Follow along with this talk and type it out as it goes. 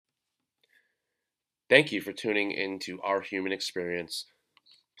Thank you for tuning into Our Human Experience.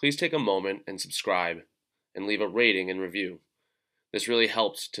 Please take a moment and subscribe and leave a rating and review. This really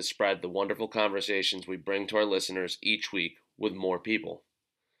helps to spread the wonderful conversations we bring to our listeners each week with more people.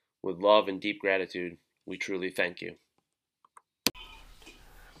 With love and deep gratitude, we truly thank you.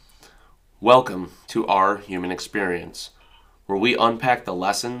 Welcome to Our Human Experience, where we unpack the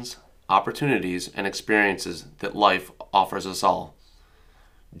lessons, opportunities, and experiences that life offers us all.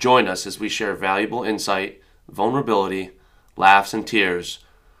 Join us as we share valuable insight, vulnerability, laughs, and tears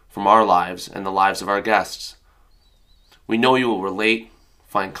from our lives and the lives of our guests. We know you will relate,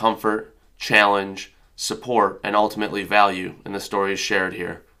 find comfort, challenge, support, and ultimately value in the stories shared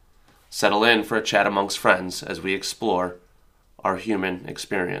here. Settle in for a chat amongst friends as we explore our human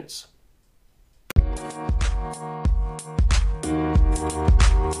experience.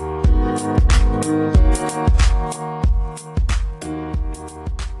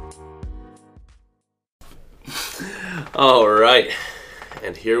 All right,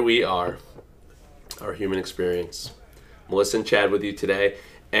 and here we are, Our Human Experience. Melissa and Chad with you today,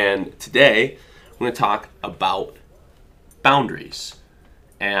 and today we're going to talk about boundaries.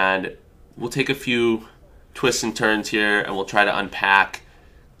 And we'll take a few twists and turns here, and we'll try to unpack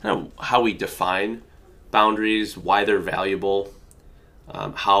how we define boundaries, why they're valuable,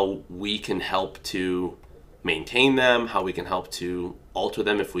 how we can help to maintain them, how we can help to alter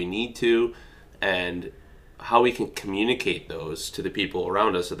them if we need to, and how we can communicate those to the people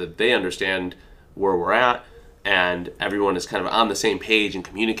around us so that they understand where we're at and everyone is kind of on the same page and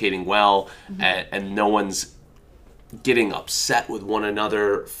communicating well, and no one's getting upset with one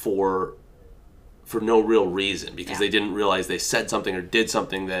another for no real reason because they didn't realize they said something or did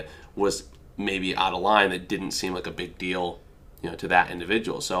something that was maybe out of line that didn't seem like a big deal, to that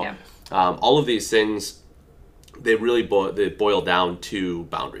individual. So all of these things, they really boil down to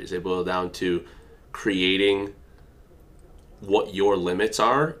boundaries. They boil down to creating what your limits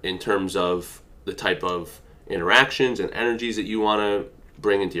are in terms of the type of interactions and energies that you want to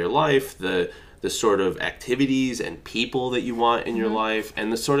bring into your life, the sort of activities and people that you want in your life,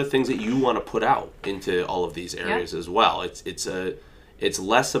 and the sort of things that you want to put out into all of these areas as well. It's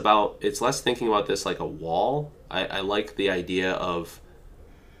less thinking about this like a wall. I like the idea of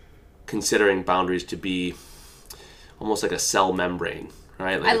considering boundaries to be almost like a cell membrane.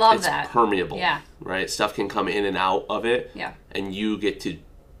 Right? Like I love it's that. Permeable. Yeah. Right? Stuff can come in and out of it. Yeah. And you get to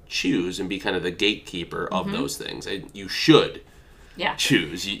choose and be kind of the gatekeeper of those things. And you should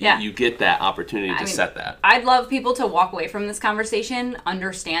choose. You get that opportunity to set that. I'd love people to walk away from this conversation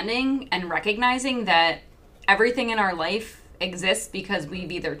understanding and recognizing that everything in our life exists because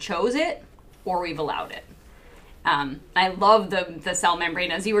we've either chose it or we've allowed it. I love the cell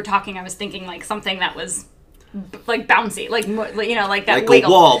membrane. As you were talking, I was thinking like something that was like bouncy, like like that, like wiggle.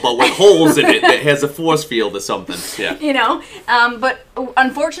 A wall, but with holes in it that has a force field or something. Yeah. But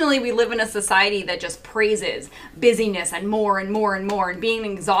unfortunately, we live in a society that just praises busyness and more and more and more, and being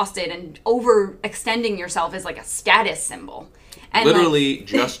exhausted and overextending yourself is like a status symbol. And literally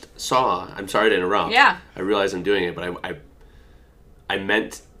just saw. I'm sorry to interrupt. Yeah. I realize I'm doing it, but I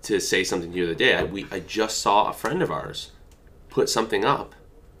meant to say something to you the other day. I just saw a friend of ours put something up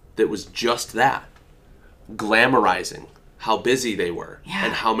that was just that. Glamorizing how busy they were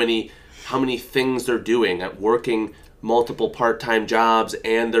and how many things they're doing at working multiple part-time jobs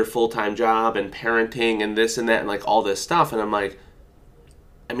and their full-time job and parenting and this and that and like all this stuff. And I'm like,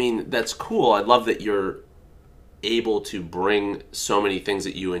 I mean, that's cool. I love that you're able to bring so many things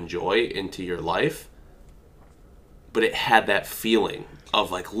that you enjoy into your life, but it had that feeling of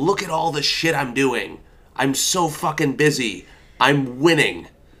like, look at all the shit I'm doing. I'm so fucking busy. I'm winning.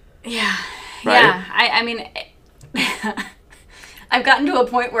 Yeah. Right? Yeah, I mean, I've gotten to a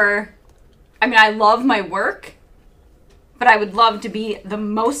point where, I love my work, but I would love to be the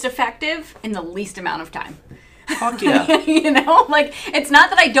most effective in the least amount of time. Fuck yeah. Like, it's not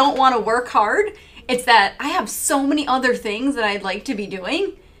that I don't want to work hard, it's that I have so many other things that I'd like to be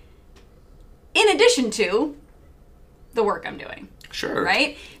doing, in addition to the work I'm doing. Sure.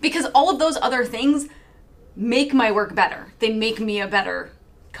 Right? Because all of those other things make my work better. They make me a better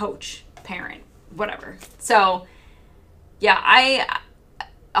coach, parent, whatever. So yeah,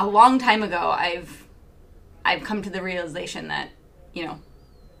 a long time ago I've come to the realization that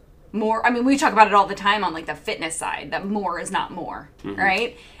more, we talk about it all the time on like the fitness side, that more is not more,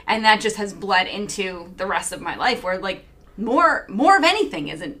 right? And that just has bled into the rest of my life where like more of anything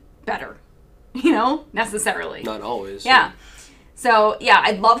isn't better, necessarily. Not always. Yeah. So yeah,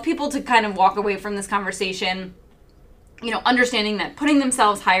 I'd love people to kind of walk away from this conversation understanding that putting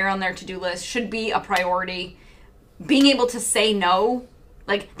themselves higher on their to-do list should be a priority. Being able to say no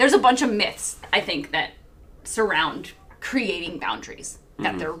like, there's a bunch of myths, I think, that surround creating boundaries.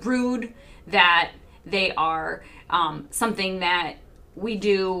 That they're rude, that they are something that we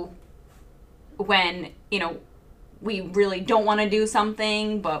do when, we really don't want to do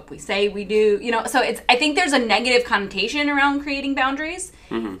something, but we say we do. So I think there's a negative connotation around creating boundaries,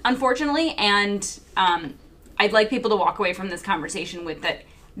 unfortunately, and I'd like people to walk away from this conversation with that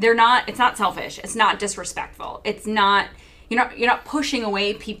it's not selfish, it's not disrespectful, it's not, you're not pushing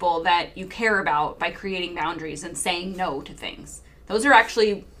away people that you care about by creating boundaries and saying no to things. Those are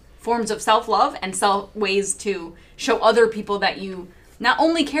actually forms of self-love and ways to show other people that you not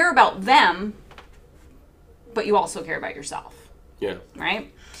only care about them, but you also care about yourself. Yeah.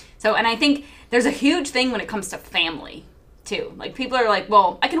 Right? So, and I think there's a huge thing when it comes to family, too. Like, people are like,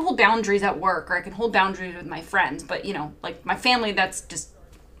 well, I can hold boundaries at work, or I can hold boundaries with my friends, but, like, my family, that's just,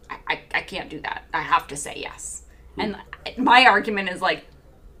 I can't do that. I have to say yes. And my argument is, like,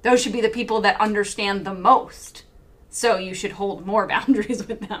 those should be the people that understand the most. So you should hold more boundaries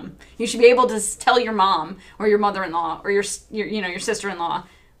with them. You should be able to tell your mom or your mother-in-law or your sister-in-law,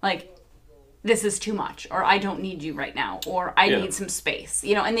 like, this is too much, or I don't need you right now, or I need some space,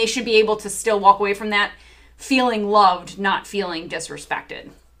 and they should be able to still walk away from that feeling loved, not feeling disrespected.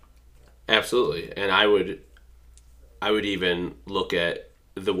 Absolutely. And I would even look at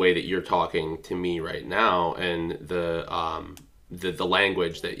the way that you're talking to me right now and the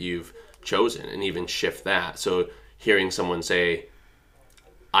language that you've chosen, and even shift that. So hearing someone say,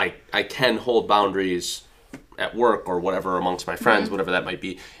 I can hold boundaries at work or whatever amongst my friends, whatever that might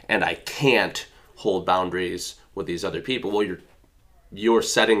be, and I can't hold boundaries with these other people. Well, you're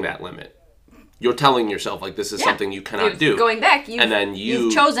setting that limit. You're telling yourself, like, this is something you cannot do. Going back,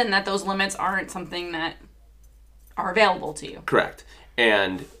 you've chosen that those limits aren't something that are available to you. Correct.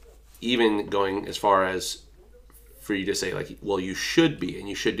 And even going as far as for you to say, like, well, you should be and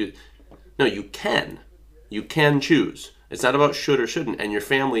you should do. No, you can. You can choose. It's not about should or shouldn't. And your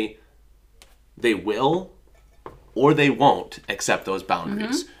family, they will or they won't accept those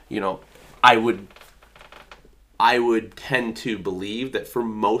boundaries. I would tend to believe that for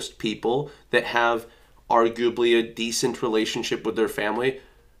most people that have arguably a decent relationship with their family,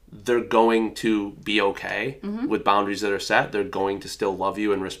 they're going to be okay with boundaries that are set. They're going to still love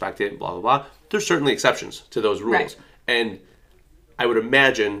you and respect it, blah, blah, blah. There's certainly exceptions to those rules. Right. And I would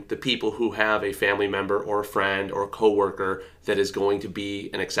imagine the people who have a family member or a friend or a coworker that is going to be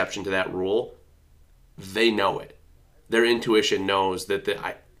an exception to that rule, they know it. Their intuition knows that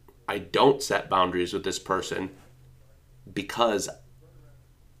I don't set boundaries with this person because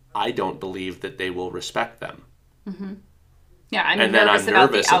I don't believe that they will respect them. Mm-hmm. Yeah, I'm nervous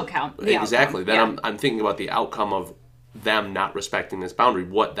about the outcome. Exactly. Then I'm thinking about the outcome of them not respecting this boundary.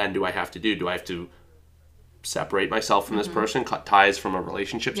 What then do I have to do? Do I have to separate myself from this person, cut ties from a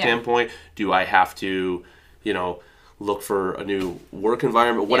relationship standpoint? Do I have to, look for a new work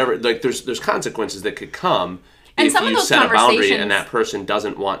environment? Whatever. Like, there's consequences that could come if you set a boundary and that person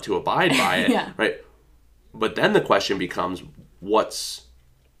doesn't want to abide by it, right? But then the question becomes, what's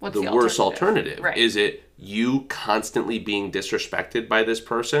the worst alternative? Right. Is it you constantly being disrespected by this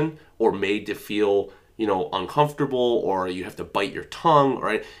person or made to feel, uncomfortable, or you have to bite your tongue,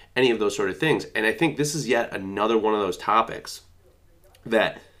 or any of those sort of things? And I think this is yet another one of those topics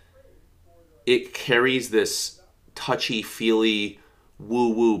that it carries this touchy-feely,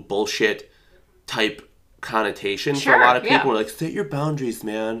 woo-woo bullshit type connotation for a lot of people. We're like, set your boundaries,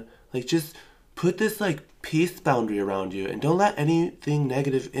 man. Like, just put this, like, peace boundary around you and don't let anything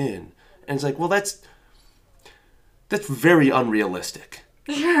negative in. And it's like, well, that's very unrealistic.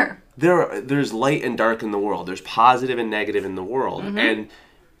 Sure. There's light and dark in the world. There's positive and negative in the world. And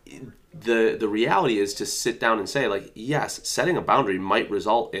the reality is to sit down and say, like, yes, setting a boundary might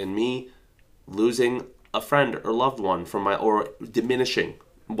result in me losing a friend or loved one or diminishing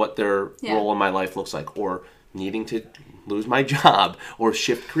what their role in my life looks like, or needing to lose my job or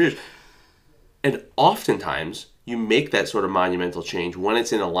shift careers. And oftentimes you make that sort of monumental change when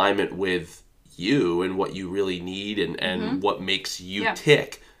it's in alignment with you and what you really need and what makes you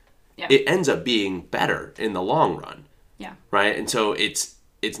tick. It ends up being better in the long run. Yeah. Right? And so it's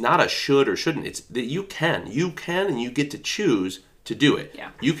not a should or shouldn't. It's that you can and you get to choose to do it.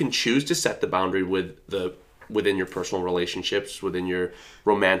 Yeah. You can choose to set the boundary within your personal relationships, within your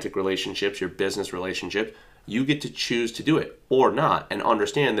romantic relationships, your business relationships. You get to choose to do it or not, and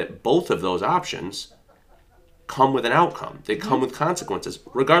understand that both of those options come with an outcome. They come with consequences,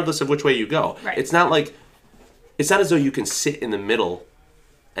 regardless of which way you go. Right. It's not as though you can sit in the middle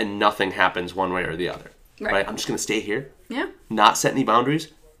and nothing happens one way or the other. Right? I'm just going to stay here, not set any boundaries,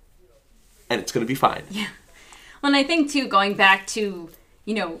 and it's going to be fine. Yeah. Well, and I think, too, going back to,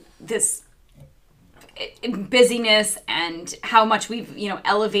 this busyness and how much we've,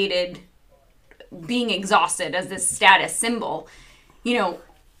 elevated being exhausted as this status symbol,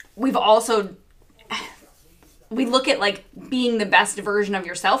 we've also, we look at like being the best version of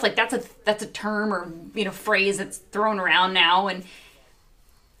yourself. Like that's a term or, phrase that's thrown around now. And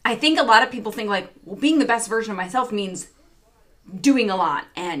I think a lot of people think like, well, being the best version of myself means doing a lot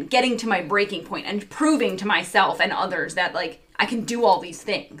and getting to my breaking point and proving to myself and others that like I can do all these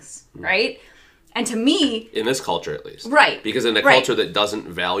things, right? And to me, in this culture at least, right? Because in a culture that doesn't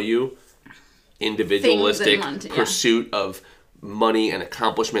value individualistic pursuit of money and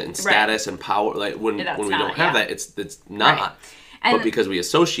accomplishment and status and power, like when we don't have that, it's not. Right. But because we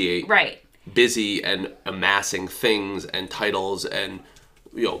associate busy and amassing things and titles and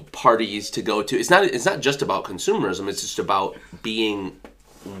parties to go to, it's not just about consumerism. It's just about being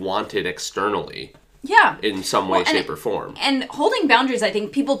wanted externally. Yeah. In some way, shape, or form. And holding boundaries, I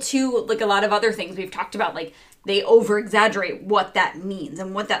think people too, like a lot of other things we've talked about, like they over exaggerate what that means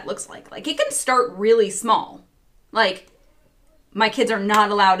and what that looks like. Like it can start really small. Like my kids are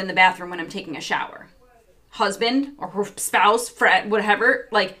not allowed in the bathroom when I'm taking a shower. Husband or spouse, friend, whatever,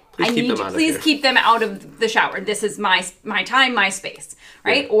 like please keep them out of the shower. This is my time, my space,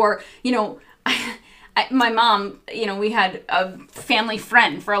 right? Yeah. Or, my mom, we had a family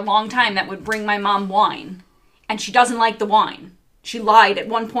friend for a long time that would bring my mom wine, and she doesn't like the wine. She lied at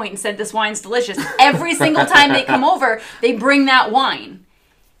one point and said this wine's delicious. Every single time they come over, they bring that wine.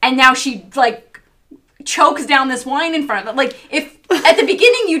 And now she like chokes down this wine in front of them. Like if at the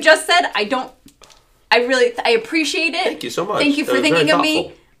beginning you just said, I appreciate it. Thank you so much. Thank you for thinking of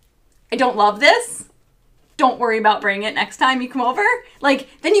me. I don't love this. Don't worry about bringing it next time you come over. Like,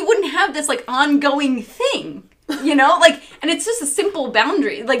 then you wouldn't have this, like, ongoing thing, Like, and it's just a simple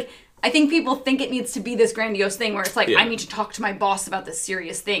boundary. Like, I think people think it needs to be this grandiose thing where it's like, I need to talk to my boss about this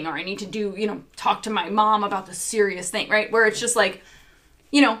serious thing, or I need to talk to my mom about this serious thing, right? Where it's just like,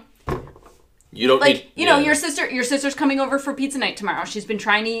 you don't like, need, your sister's coming over for pizza night tomorrow. She's been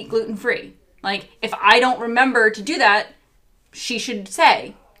trying to eat gluten-free. Like, if I don't remember to do that, she should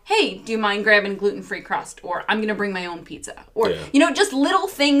say, hey, do you mind grabbing gluten-free crust? Or I'm going to bring my own pizza. Or, just little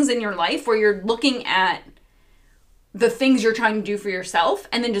things in your life where you're looking at the things you're trying to do for yourself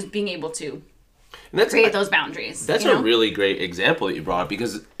and then just being able to create those boundaries. That's a really great example that you brought up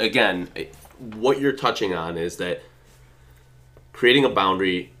because, again, what you're touching on is that creating a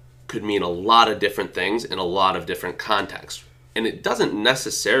boundary could mean a lot of different things in a lot of different contexts. And it doesn't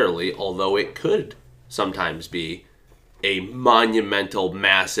necessarily, although it could sometimes be, a monumental,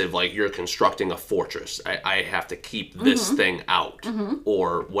 massive, like you're constructing a fortress. I have to keep this thing out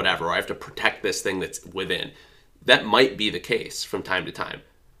or whatever. Or I have to protect this thing that's within. That might be the case from time to time.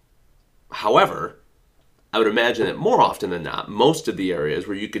 However, I would imagine that more often than not, most of the areas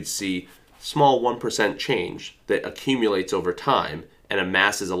where you could see small 1% change that accumulates over time and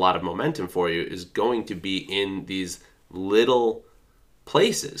amasses a lot of momentum for you is going to be in these little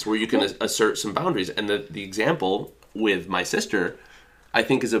places where you can assert some boundaries. And the example with my sister, I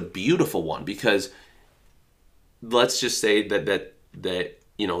think is a beautiful one because let's just say that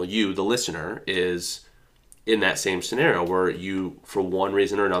you, the listener, is in that same scenario where you, for one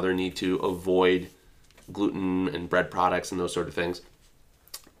reason or another, need to avoid gluten and bread products and those sort of things.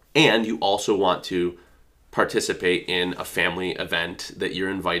 And you also want to participate in a family event that you're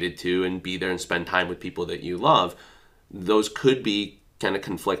invited to and be there and spend time with people that you love. Those could be kind of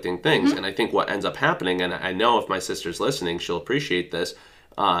conflicting things. And I think what ends up happening, and I know if my sister's listening, she'll appreciate this,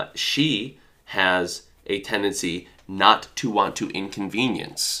 she has a tendency not to want to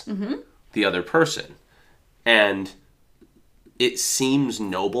inconvenience the other person. And it seems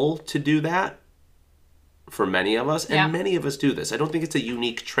noble to do that for many of us, and many of us do this. I don't think it's a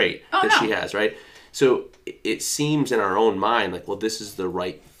unique trait she has, right? So it seems in our own mind like, well, this is the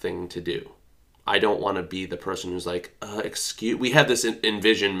right thing to do. I don't want to be the person who's like, we have this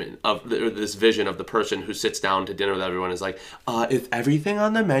vision of the person who sits down to dinner with everyone is like, is everything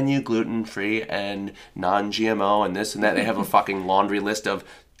on the menu gluten-free and non-GMO and this and that? They have a fucking laundry list of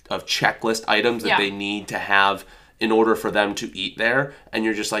checklist items that they need to have in order for them to eat there. And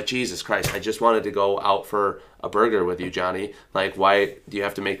you're just like, Jesus Christ, I just wanted to go out for a burger with you, Johnny. Like, why do you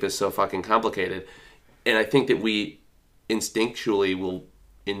have to make this so fucking complicated? And I think that we instinctually will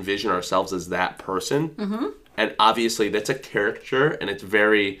envision ourselves as that person, and obviously that's a caricature and it's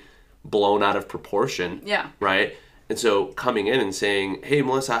very blown out of proportion, right? And so coming in and saying, hey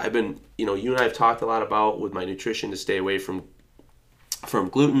Melissa, I've been, you and I have talked a lot about with my nutrition to stay away from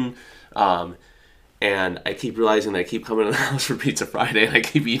gluten, and I keep realizing that I keep coming to the house for Pizza Friday and I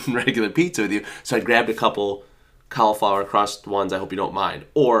keep eating regular pizza with you, so I grabbed a couple cauliflower crust ones, I hope you don't mind.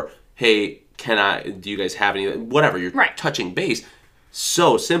 Or, hey, do you guys have any, whatever, you're touching base.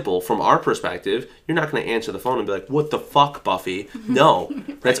 So simple from our perspective. You're not going to answer the phone and be like, what the fuck, Buffy? No,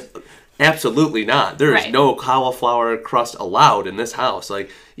 that's absolutely not. There is no cauliflower crust allowed in this house. Like,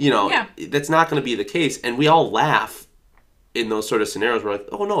 that's not going to be the case. And we all laugh in those sort of scenarios. We're like,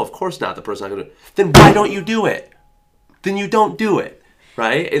 oh no, of course not. The person not going to do it. Then why don't you do it? Then you don't do it.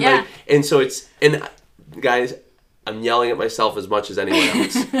 Right? And and so and guys, I'm yelling at myself as much as anyone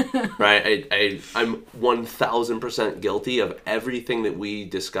else, right? I'm 1,000% guilty of everything that we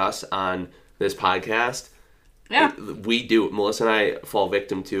discuss on this podcast. Yeah. We do. Melissa and I fall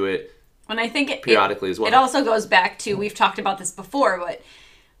victim to it. And I think periodically as well. It also goes back to, we've talked about this before, but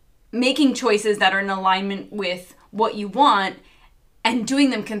making choices that are in alignment with what you want and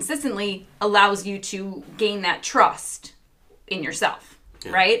doing them consistently allows you to gain that trust in yourself,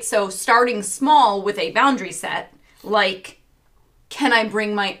 right? So starting small with a boundary set, like, can I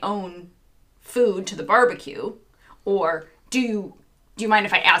bring my own food to the barbecue? Or do you mind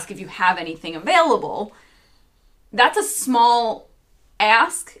if I ask if you have anything available? That's a small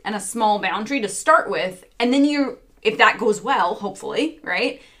ask and a small boundary to start with. And then if that goes well, hopefully,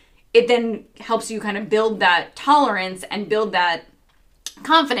 right? It then helps you kind of build that tolerance and build that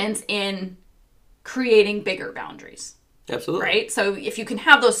confidence in creating bigger boundaries. Absolutely. Right? So if you can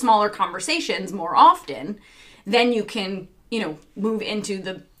have those smaller conversations more often, then you can, move into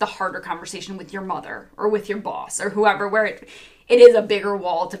the harder conversation with your mother or with your boss or whoever, where it is a bigger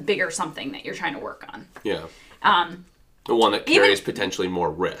wall to bigger something that you're trying to work on. Yeah. The one that carries potentially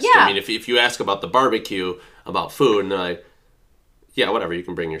more risk. Yeah. I mean, if you ask about the barbecue, about food, and they're like, yeah, whatever, you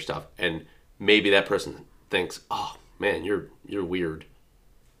can bring your stuff. And maybe that person thinks, oh, man, you're weird.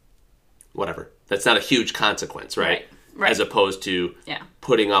 Whatever. That's not a huge consequence, right? Right. As opposed to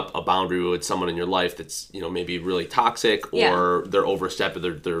putting up a boundary with someone in your life that's, maybe really toxic or they're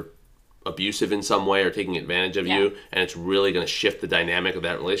overstepping, they're abusive in some way or taking advantage of you, and it's really going to shift the dynamic of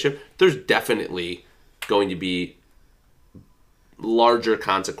that relationship. There's definitely going to be larger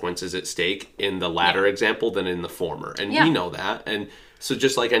consequences at stake in the latter example than in the former. And we know that. And so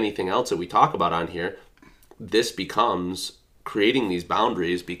just like anything else that we talk about on here, this becomes, creating these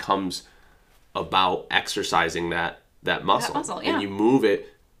boundaries becomes about exercising that muscle. And you move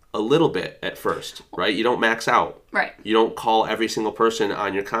it a little bit at first, right? You don't max out. Right. You don't call every single person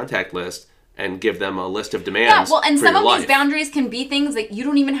on your contact list and give them a list of demands. Yeah, well, and for some your of life. these boundaries can be things that you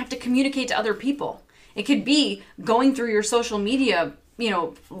don't even have to communicate to other people. It could be going through your social media,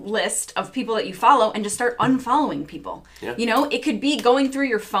 list of people that you follow and just start unfollowing people. Yeah. It could be going through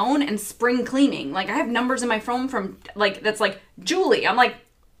your phone and spring cleaning. Like, I have numbers in my phone from, that's like, Julie. I'm like,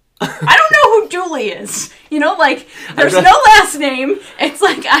 I don't know who Julie is. There's no last name. It's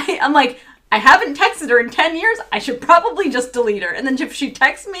like, I'm like, I haven't texted her in 10 years. I should probably just delete her. And then if she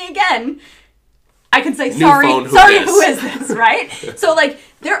texts me again, I can say, sorry, who is this, right? So,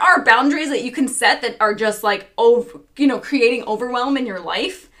 there are boundaries that you can set that are just, creating overwhelm in your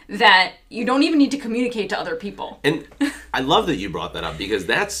life that you don't even need to communicate to other people. And I love that you brought that up, because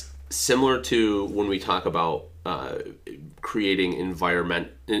that's similar to when we talk about creating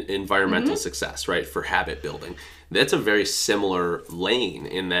environmental success, right, for habit building. That's a very similar lane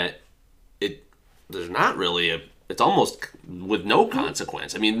in that there's not really it's almost with no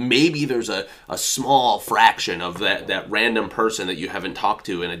consequence. I mean, maybe there's a small fraction of that random person that you haven't talked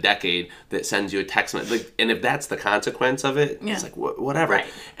to in a decade that sends you a text message. And if that's the consequence of it, it's like, whatever. Right.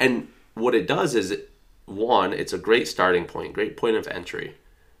 And what it does is, one, it's a great starting point, great point of entry.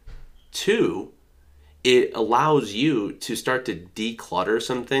 Two, it allows you to start to declutter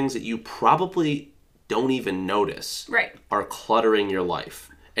some things that you probably don't even notice are cluttering your life.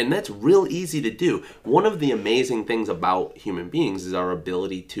 And that's real easy to do. One of the amazing things about human beings is our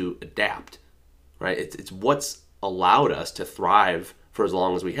ability to adapt, right? It's what's allowed us to thrive for as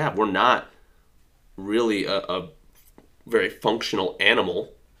long as we have. We're not really a very functional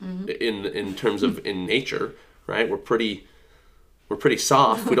animal in terms of in nature, right? We're pretty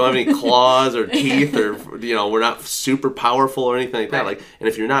soft. We don't have any claws or teeth, or we're not super powerful or anything like that. And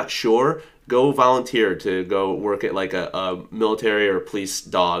if you're not sure, go volunteer to go work at a military or police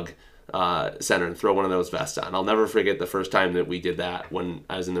dog center and throw one of those vests on. I'll never forget the first time that we did that when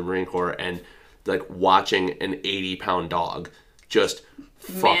I was in the Marine Corps, and watching an 80-pound dog just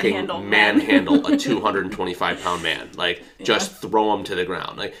fucking manhandle a 225-pound man, just throw him to the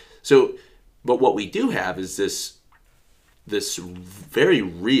ground. But what we do have is this very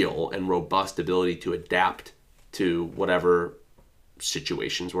real and robust ability to adapt to whatever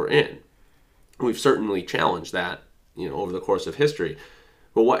situations we're in. We've certainly challenged that, over the course of history.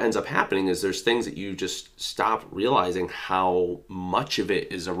 But what ends up happening is there's things that you just stop realizing how much of it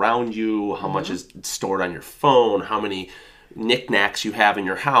is around you, how much is stored on your phone, how many knickknacks you have in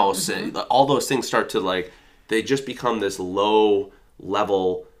your house. And all those things start to like, they just become this low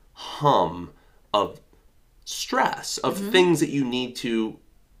level hum of stress, of things that you need to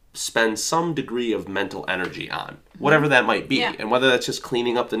spend some degree of mental energy on, whatever that might be. Yeah. And whether that's just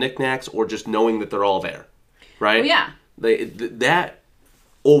cleaning up the knickknacks or just knowing that they're all there, right? Oh, yeah.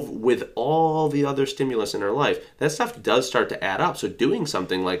 With all the other stimulus in our life, that stuff does start to add up. So doing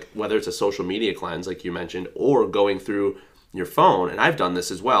something like, whether it's a social media cleanse, like you mentioned, or going through your phone, and I've done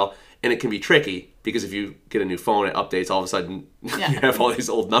this as well, and it can be tricky because if you get a new phone, it updates, all of a sudden you have all these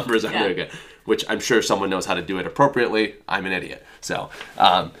old numbers on there again, which I'm sure someone knows how to do it appropriately. I'm an idiot. So,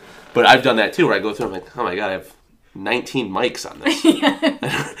 but I've done that too, where I go through, I'm like, oh my God, I have 19 mics on this.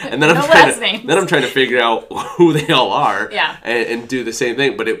 And then I'm trying to figure out who they all are and do the same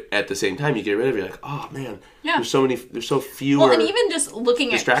thing. But at the same time, you get rid of it, you're like, oh man, there's so fewer Well, and even just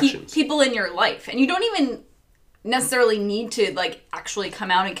looking at people in your life, and you don't even necessarily need to like actually come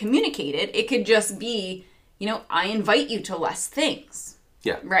out and communicate it. It could just be, I invite you to less things.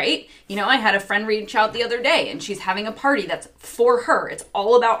 Yeah. Right? I had a friend reach out the other day, and she's having a party that's for her. It's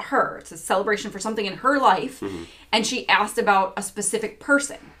all about her. It's a celebration for something in her life. And she asked about a specific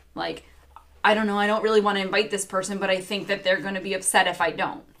person. Like, I don't know, I don't really want to invite this person, but I think that they're going to be upset if I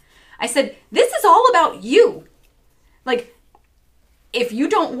don't. I said, this is all about you. Like, if you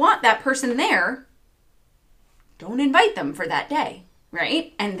don't want that person there, don't invite them for that day.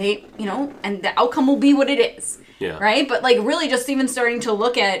 Right? And they, and the outcome will be what it is. Yeah. Right? But like really just even starting to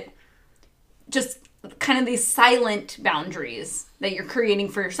look at just kind of these silent boundaries that you're creating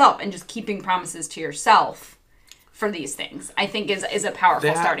for yourself and just keeping promises to yourself for these things, I think is a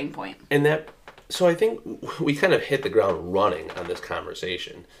powerful starting point. So I think we kind of hit the ground running on this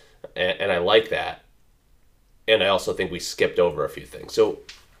conversation, and I like that. And I also think we skipped over a few things. So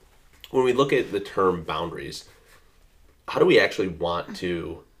when we look at the term boundaries, how do we actually want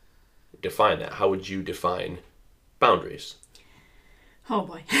to define that? How would you define boundaries? Oh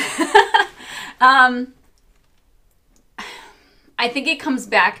boy. I think it comes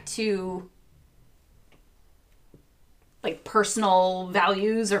back to like personal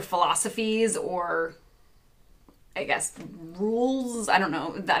values or philosophies or I guess rules. I don't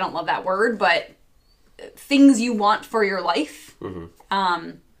know. I don't love that word, but things you want for your life.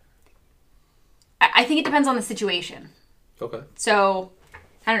 I think it depends on the situation. Okay. So,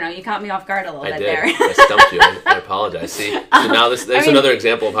 I don't know. You caught me off guard a little bit there. I stumped you. I apologize. See, so now there's another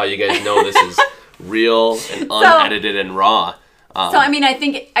example of how you guys know this is real and unedited and raw.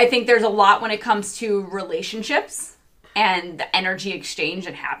 I think there's a lot when it comes to relationships and the energy exchange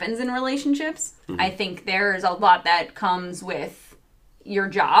that happens in relationships. I think there's a lot that comes with your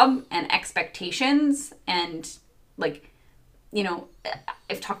job and expectations and like,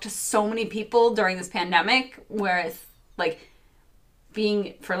 I've talked to so many people during this pandemic where it's like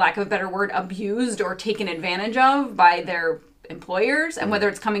being, for lack of a better word, abused or taken advantage of by their employers, and whether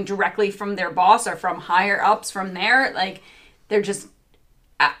it's coming directly from their boss or from higher ups from there, like they're just,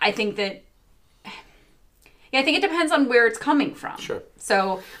 I think it depends on where it's coming from. Sure.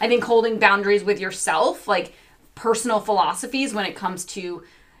 So I think holding boundaries with yourself, like personal philosophies when it comes to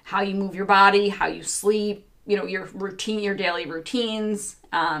how you move your body, how you sleep, your routine, your daily routines.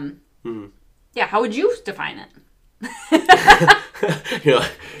 How would you define it? You're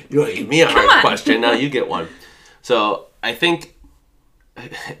like, give me a hard question. Now you get one. So I think,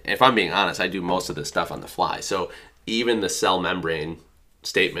 if I'm being honest, I do most of this stuff on the fly. So even the cell membrane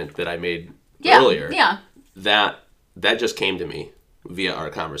statement that I made earlier, that just came to me via our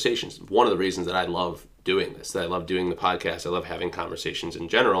conversations. One of the reasons that I love doing this, that I love doing the podcast, I love having conversations in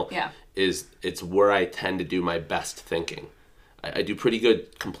general, is it's where I tend to do my best thinking. I do pretty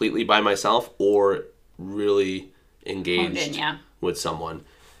good completely by myself or really engaged with someone.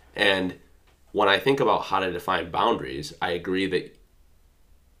 And when I think about how to define boundaries, I agree that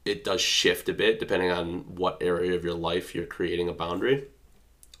it does shift a bit depending on what area of your life you're creating a boundary.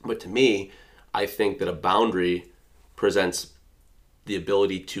 But to me, I think that a boundary presents the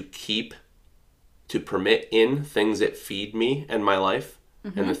ability to permit in things that feed me and my life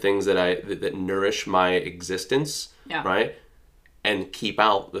and the things that nourish my existence, right? And keep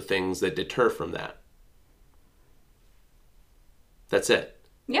out the things that deter from that. That's it.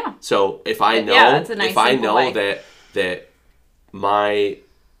 Yeah. So if I know, that my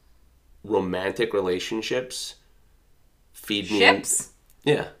romantic relationships feed me. Ships?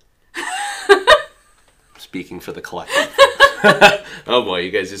 Yeah. Speaking for the collective. Oh boy,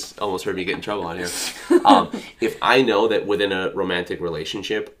 you guys just almost heard me get in trouble on here. If I know that within a romantic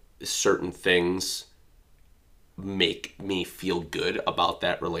relationship, certain things make me feel good about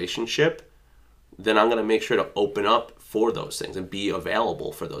that relationship, then I'm going to make sure to open up for those things and be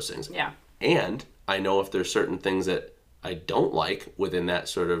available for those things. Yeah. And I know if there's certain things that I don't like within that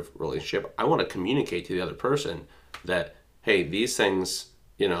sort of relationship, I want to communicate to the other person that, hey, these things,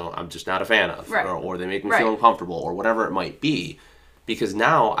 I'm just not a fan of, Right. or they make me feel uncomfortable, or whatever it might be, because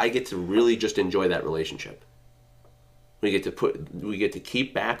now I get to really just enjoy that relationship. We get to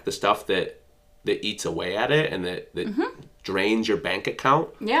keep back the stuff that eats away at it and that drains your bank account.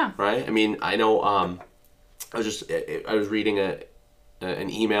 Yeah. Right. I mean, I know. I was reading an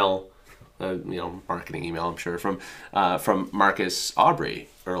email, marketing email, I'm sure, from Marcus Aubrey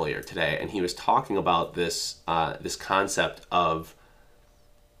earlier today, and he was talking about this concept of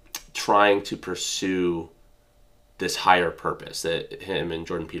trying to pursue this higher purpose that him and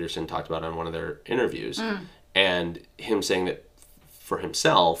Jordan Peterson talked about on one of their interviews, and him saying that for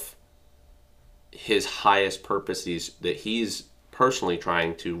himself, his highest purpose that he's personally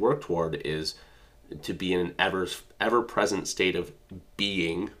trying to work toward is to be in an ever-present state of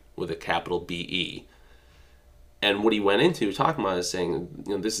being with a capital B-E. And what he went into talking about is saying,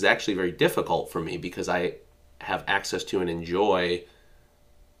 this is actually very difficult for me because I have access to and enjoy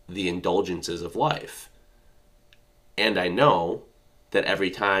the indulgences of life. And I know that every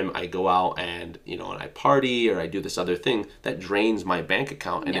time I go out and I party or I do this other thing, that drains my bank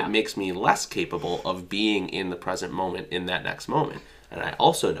account and it makes me less capable of being in the present moment in that next moment. And I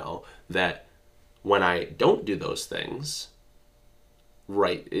also know that when I don't do those things,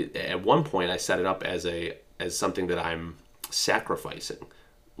 at one point I set it up as something that I'm sacrificing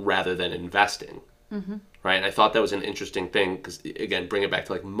rather than investing. Mm-hmm. Right? And I thought that was an interesting thing because, again, bring it back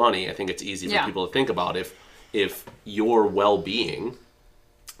to like money. I think it's easy for people to think about if your well-being,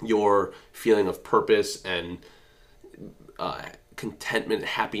 your feeling of purpose and contentment,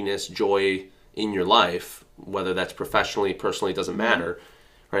 happiness, joy in your life, whether that's professionally, personally, doesn't matter,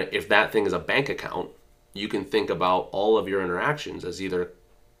 right? If that thing is a bank account, you can think about all of your interactions as either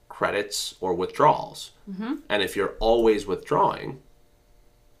credits or withdrawals. Mm-hmm. And if you're always withdrawing,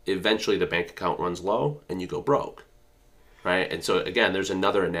 eventually the bank account runs low and you go broke. Right? And so, again, there's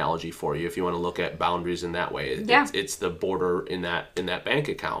another analogy for you if you want to look at boundaries in that way. It's the border in that bank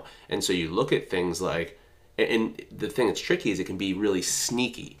account. And so you look at things like, and the thing that's tricky is it can be really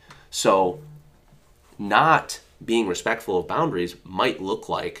sneaky. So not being respectful of boundaries might look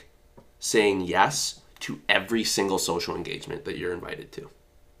like saying yes to every single social engagement that you're invited to,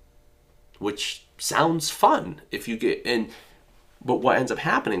 which sounds fun if you but what ends up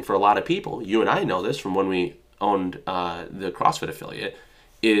happening for a lot of people, you and I know this from when we owned the CrossFit affiliate,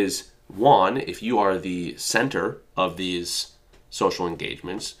 is one, if you are the center of these social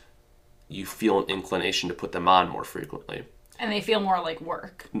engagements, you feel an inclination to put them on more frequently. And they feel more like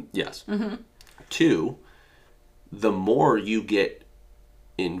work. Yes. Mm-hmm. Two, the more you get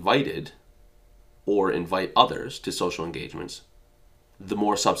invited or invite others to social engagements, the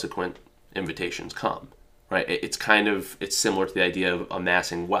more subsequent invitations come. Right? It's similar to the idea of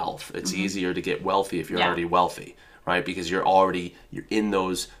amassing wealth. It's easier to get wealthy if you're already wealthy, right? Because you're in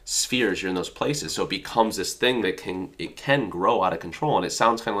those spheres, you're in those places. So it becomes this thing that can grow out of control. And it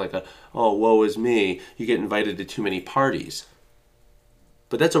sounds kind of like woe is me. You get invited to too many parties.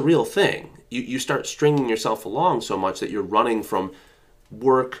 But that's a real thing. You start stringing yourself along so much that you're running from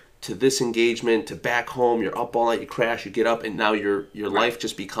work to this engagement to back home. You're up all night, you crash, you get up, and now your life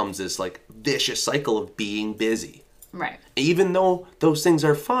just becomes this like vicious cycle of being busy. Right. Even though those things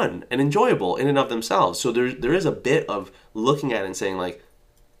are fun and enjoyable in and of themselves. So there is a bit of looking at it and saying, like,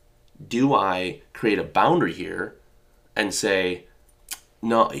 do I create a boundary here and say,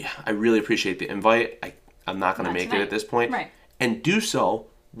 no, I really appreciate the invite. I'm not going to make it at this point. Right. And do so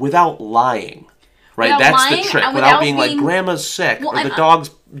without lying. Right? Without That's lying, the trick. Without being like, grandma's sick, or the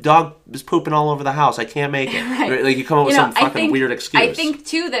dog is pooping all over the house. I can't make it. Right. Like, you come up with some fucking weird excuse. I think,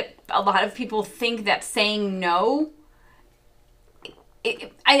 too, that a lot of people think that saying no...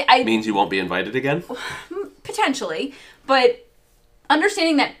 It means you won't be invited again? Potentially. But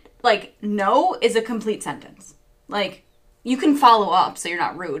understanding that, like, no is a complete sentence. Like, you can follow up so you're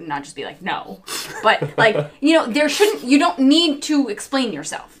not rude and not just be like, no. But, like, you don't need to explain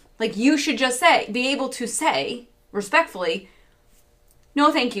yourself. Like, you should just be able to say, respectfully,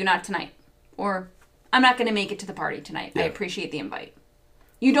 no, thank you, not tonight. Or, I'm not going to make it to the party tonight. Yeah. I appreciate the invite.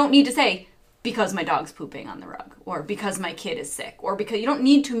 You don't need to say, because my dog's pooping on the rug. Or because my kid is sick. Or because you don't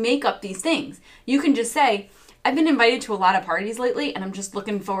need to make up these things. You can just say, I've been invited to a lot of parties lately, and I'm just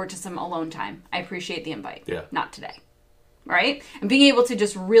looking forward to some alone time. I appreciate the invite. Yeah. Not today. right? And being able to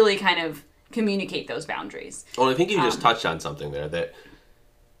just really kind of communicate those boundaries. Well, I think you just touched on something there, that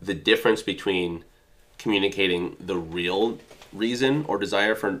the difference between communicating the real reason or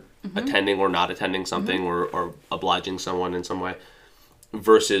desire for attending or not attending something or obliging someone in some way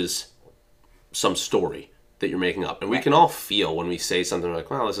versus some story that you're making up. And we can all feel when we say something like,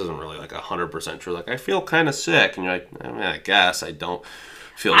 well, this isn't really like 100% true. Like, I feel kind of sick. And you're like, I mean, I guess I don't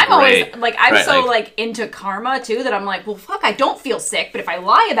feel great. Always, like, I'm so into karma, too, that I'm like, well, fuck, I don't feel sick. But if I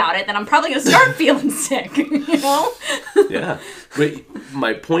lie about it, then I'm probably going to start feeling sick, you know? Yeah. But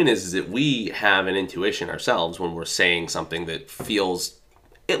my point is that we have an intuition ourselves when we're saying something that feels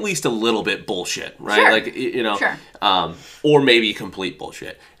at least a little bit bullshit, right? Sure. Like, you know, Sure. Or maybe complete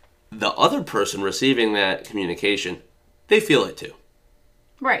bullshit. The other person receiving that communication, they feel it too.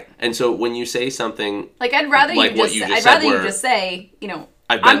 Right. And so when you say something like, I'd rather like you just say, you know,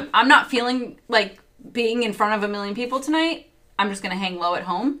 I'm not feeling like being in front of a million people tonight. I'm just going to hang low at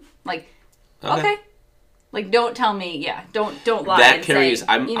home. Like, okay. Like, don't tell me, don't lie. That and carries, say,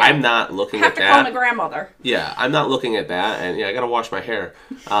 I'm not looking at that. Have to call my grandmother. Yeah, I'm not looking at that, and I gotta wash my hair.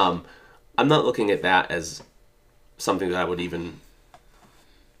 I'm not looking at that as something that I would even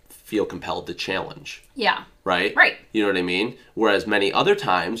feel compelled to challenge. Yeah. Right? Right. You know what I mean? Whereas many other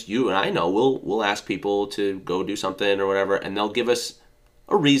times, you and I know, we'll ask people to go do something or whatever, and they'll give us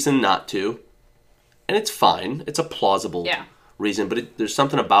a reason not to, and it's fine. It's a plausible reason, but there's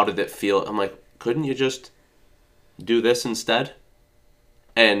something about it that I'm like, couldn't you just do this instead?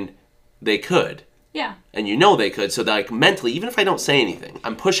 And they could. Yeah. And you know they could. So that, like, mentally, even if I don't say anything,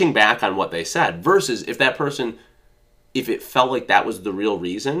 I'm pushing back on what they said. Versus if that person, if it felt like that was the real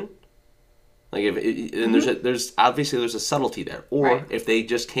reason, like and there's obviously a subtlety there. Or if they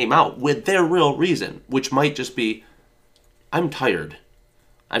just came out with their real reason, which might just be, I'm tired.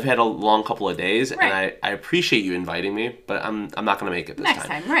 I've had a long couple of days, and I appreciate you inviting me, but I'm not going to make it this Next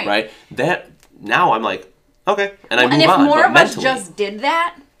time. Right. That now I'm like, okay, and I move on. And if more of mentally, us just did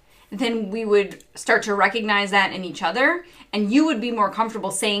that, then we would start to recognize that in each other, and you would be more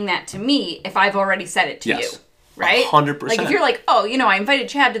comfortable saying that to me if I've already said it to you. Right? 100%. Like, if you're like, oh, you know, I invited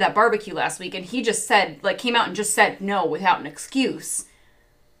Chad to that barbecue last week, and he just said, like, came out and just said no without an excuse.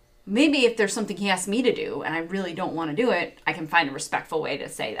 Maybe if there's something he asked me to do, and I really don't want to do it, I can find a respectful way to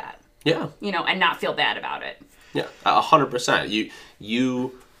say that. Yeah. You know, and not feel bad about it. Yeah, 100%.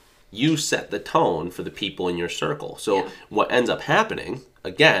 You set the tone for the people in your circle. So what ends up happening,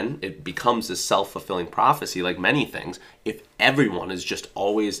 again, it becomes this self-fulfilling prophecy like many things. If everyone is just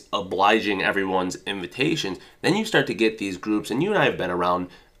always obliging everyone's invitations, then you start to get these groups, and you and I have been around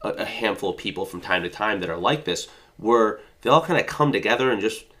a handful of people from time to time that are like this, where they all kind of come together and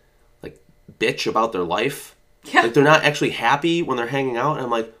just like bitch about their life. Yeah. Like, they're not actually happy when they're hanging out, and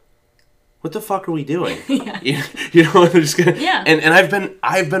I'm like, what the fuck are we doing? You know, they're just gonna, and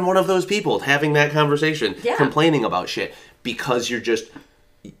I've been one of those people having that conversation, complaining about shit, because you're just,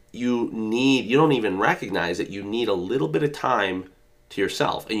 you don't even recognize that you need a little bit of time to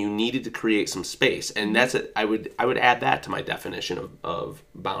yourself, and you needed to create some space. And that's it. I would add that to my definition of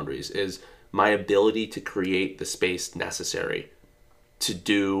boundaries, is my ability to create the space necessary to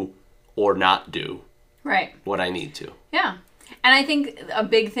do or not do what I need to. Yeah. And I think a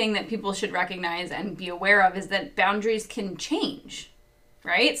big thing that people should recognize and be aware of is that boundaries can change,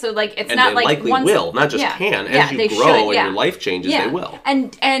 right? So, like, it's not like likely once, will, not just can. As you grow and your life changes, they will.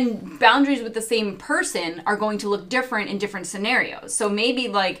 And boundaries with the same person are going to look different in different scenarios. So maybe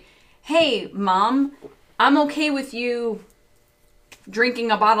like, hey, Mom, I'm okay with you drinking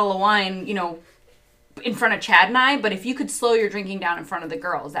a bottle of wine, you know, in front of Chad and I, but if you could slow your drinking down in front of the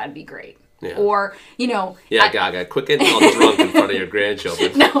girls, that'd be great. Yeah. Or, you know... Yeah, Gaga, quit getting all drunk in front of your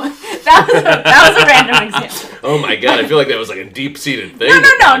grandchildren. No, that was a random example. Oh my God, I feel like that was like a deep-seated thing. No.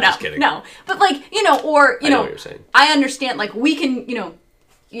 I'm just kidding. No, but like, you know, or, you know, what you're saying. I understand, like, we can, you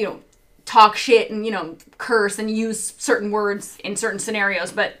know, talk shit and, you know, curse and use certain words in certain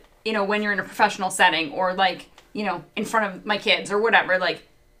scenarios, but, you know, when you're in a professional setting or, like, you know, in front of my kids or whatever, like,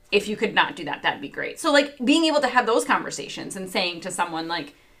 if you could not do that, that'd be great. So, like, being able to have those conversations and saying to someone,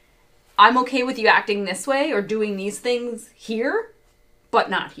 like, I'm okay with you acting this way or doing these things here, but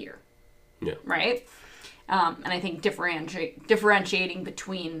not here. Yeah. Right? And I think differentiating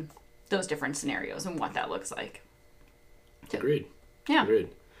between those different scenarios and what that looks like. Agreed. Yeah. Agreed.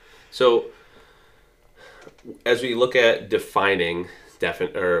 So, as we look at defining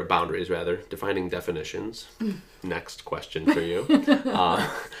defining definitions, next question for you.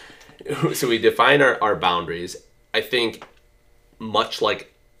 So we define our boundaries. I think much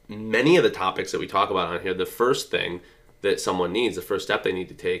like many of the topics that we talk about on here, the first thing that someone needs, the first step they need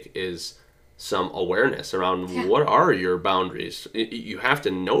to take is some awareness around what are your boundaries. You have to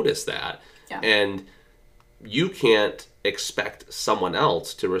notice that. Yeah. And you can't expect someone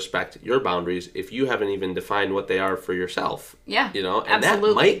else to respect your boundaries if you haven't even defined what they are for yourself. Yeah. You know, and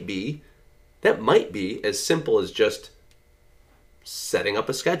absolutely. that might be as simple as just setting up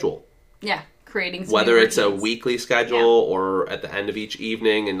a schedule. Yeah. Creating some whether it's a routines. weekly schedule or at the end of each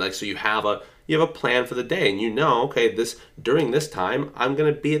evening, and like so you have a plan for the day, and okay, during this time I'm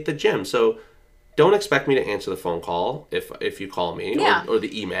going to be at the gym, so don't expect me to answer the phone call if you call me, or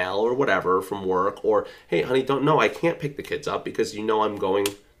the email or whatever from work, or hey honey, I can't pick the kids up because I'm going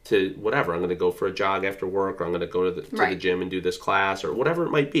to whatever, I'm going to go for a jog after work, or I'm going to go to the gym and do this class, or whatever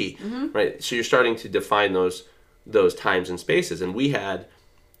it might be. Right? So you're starting to define those times and spaces, and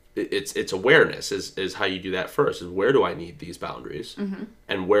it's awareness is how you do that first, is where do I need these boundaries,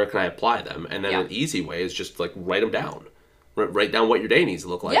 and where can I apply them, and then an easy way is just like write them down. Write down what your day needs to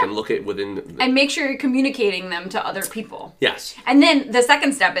look like, and look at within and make sure you're communicating them to other people. Yes. And then the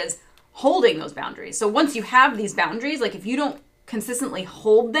second step is holding those boundaries. So once you have these boundaries, like if you don't consistently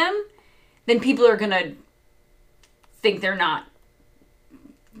hold them, then people are going to think they're not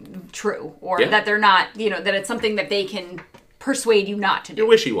true, or that they're not, that it's something that they can persuade you not to do. You're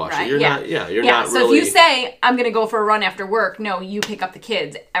wishy-washy. Right? You're not really... So if you say, I'm going to go for a run after work, no, you pick up the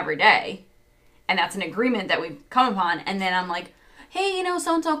kids every day, and that's an agreement that we've come upon, and then I'm like, hey,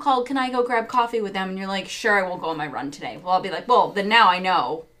 so-and-so called, can I go grab coffee with them? And you're like, sure, I won't go on my run today. Well, I'll be like, well, then now I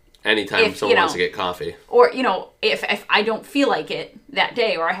know. Anytime someone wants to get coffee. Or, if I don't feel like it that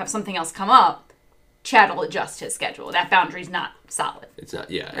day, or I have something else come up, Chad will adjust his schedule. That boundary's not solid. It's not,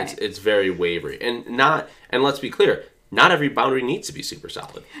 it's very wavery. And let's be clear, not every boundary needs to be super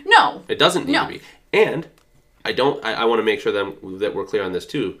solid. No. It doesn't need to be. And I want to make sure that we're clear on this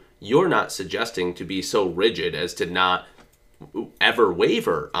too. You're not suggesting to be so rigid as to not ever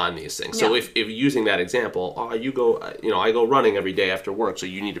waver on these things. So if using that example, I go running every day after work, so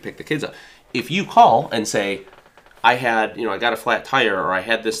you need to pick the kids up. If you call and say, I got a flat tire, or I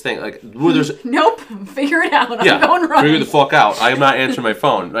had this thing, like, there's... Nope, figure it out, I'm going running. Figure the fuck out, I'm not answering my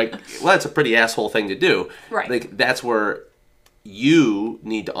phone. Like, well, that's a pretty asshole thing to do. Right. Like, that's where you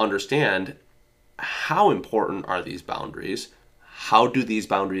need to understand how important are these boundaries, how do these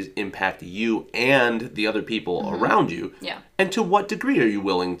boundaries impact you and the other people around you, and to what degree are you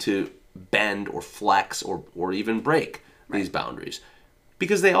willing to bend or flex or even break these boundaries.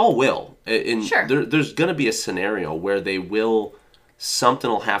 Because they all will. Sure. There's going to be a scenario where something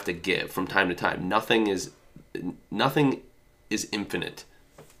will have to give from time to time. Nothing is infinite,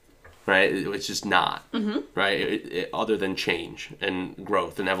 right? It's just not, right? Other than change and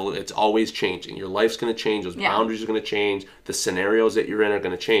growth and evolution. It's always changing. Your life's going to change. Those boundaries are going to change. The scenarios that you're in are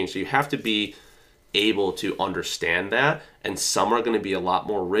going to change. So you have to be able to understand that. And some are going to be a lot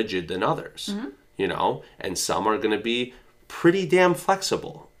more rigid than others, and some are going to be pretty damn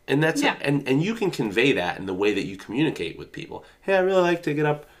flexible, and that's and you can convey that in the way that you communicate with people. Hey, I really like to get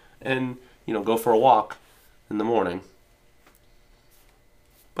up and go for a walk in the morning,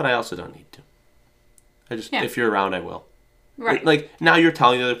 but I also don't need to. If you're around, I will. Right. Like now you're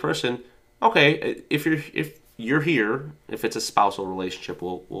telling the other person, okay, if you're here, if it's a spousal relationship,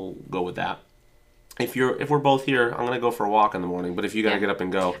 we'll go with that. If we're both here, I'm gonna go for a walk in the morning. But if you gotta get up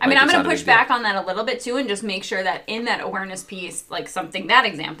and go, I'm gonna push back on that a little bit too, and just make sure that in that awareness piece, like that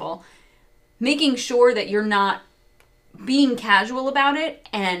example, making sure that you're not being casual about it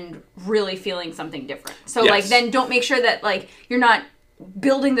and really feeling something different. So then don't make sure that you're not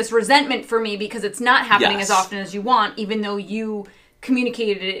building this resentment for me because it's not happening as often as you want, even though you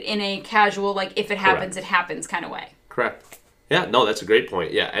communicated it in a casual, if it happens, it happens kind of way. Correct. Yeah, no, that's a great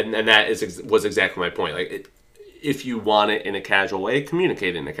point. Yeah, and that was exactly my point. If you want it in a casual way,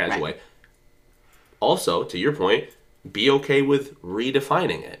 communicate it in a casual way. Also, to your point, be okay with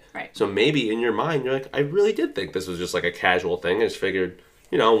redefining it. Right. So maybe in your mind, you're like, I really did think this was just like a casual thing. I just figured,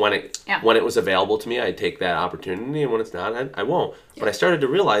 when it was available to me, I'd take that opportunity, and when it's not, I won't. Yeah. But I started to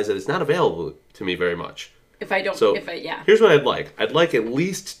realize that it's not available to me very much. Here's what I'd like. I'd like at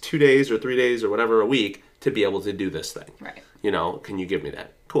least 2 days or 3 days or whatever a week to be able to do this thing. Right. Can you give me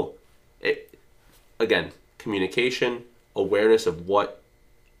that? Cool. Again, communication, awareness of what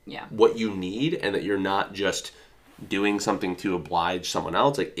you need, and that you're not just doing something to oblige someone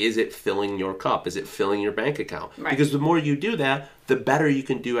else. Is it filling your cup? Is it filling your bank account? Right. Because the more you do that, the better you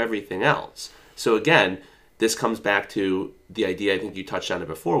can do everything else. So again, this comes back to the idea, I think you touched on it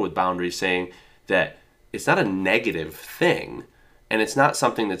before with boundaries, saying that it's not a negative thing. And it's not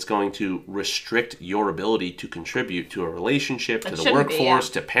something that's going to restrict your ability to contribute to a relationship, to the workforce,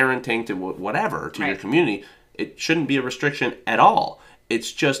 to parenting, to whatever, to your community. It shouldn't be a restriction at all.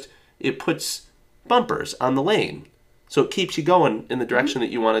 It's just it puts bumpers on the lane. So it keeps you going in the direction that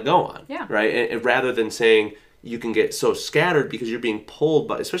you want to go on. Yeah. Right? And rather than saying you can get so scattered because you're being pulled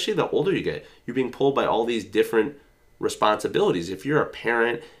by, especially the older you get, you're being pulled by all these different responsibilities. If you're a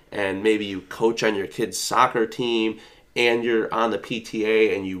parent and maybe you coach on your kid's soccer team and you're on the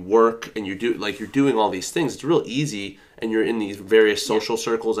PTA and you work and you're doing all these things, it's real easy, and you're in these various social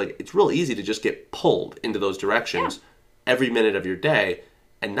circles, like it's real easy to just get pulled into those directions every minute of your day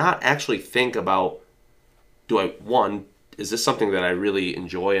and not actually think about, is this something that I really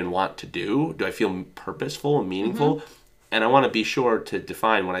enjoy and want to do? Do I feel purposeful and meaningful? And I want to be sure to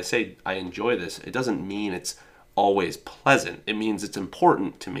define, when I say I enjoy this, it doesn't mean it's always pleasant. It means it's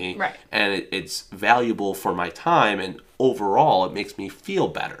important to me, right, and it's valuable for my time, and overall it makes me feel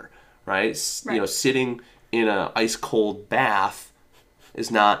better, right? You know, sitting in a ice cold bath is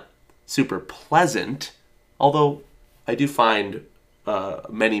not super pleasant, although I do find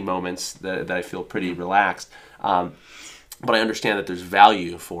many moments that I feel pretty relaxed, but I understand that there's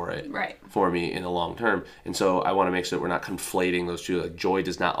value for it, for me in the long term. And so I want to make sure that we're not conflating those two. Like, joy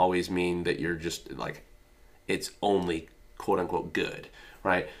does not always mean that you're just like, it's only quote unquote good,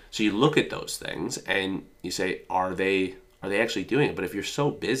 right? So you look at those things and you say, are they actually doing it? But if you're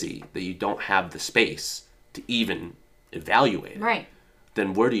so busy that you don't have the space to even evaluate it,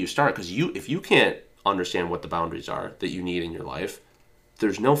 then where do you start? Because if you can't understand what the boundaries are that you need in your life,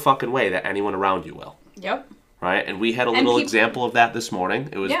 there's no fucking way that anyone around you will. Yep. Right? And we had a little example of that this morning.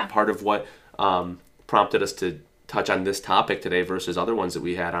 It was part of what prompted us to touch on this topic today versus other ones that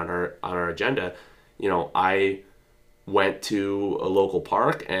we had on our agenda. You know, I went to a local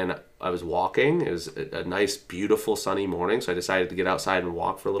park and I was walking. It was a nice, beautiful, sunny morning, so I decided to get outside and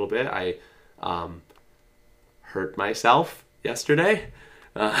walk for a little bit. I hurt myself yesterday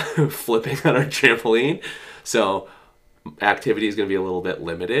flipping on our trampoline. So activity is going to be a little bit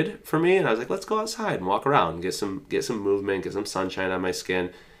limited for me, and I was like, let's go outside and walk around, get some movement, get some sunshine on my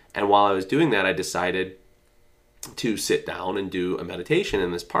skin. And while I was doing that, I decided to sit down and do a meditation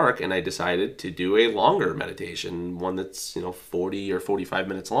in this park, and I decided to do a longer meditation, one that's 40 or 45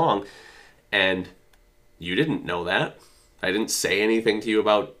 minutes long. And you didn't know that. I didn't say anything to you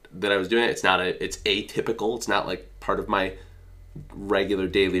about that I was doing it. It's atypical. It's not like part of my regular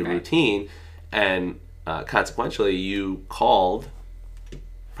daily routine. And consequentially, you called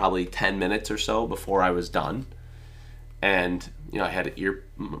probably 10 minutes or so before I was done, and I had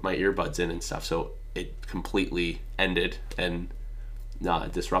my earbuds in and stuff, so it completely ended and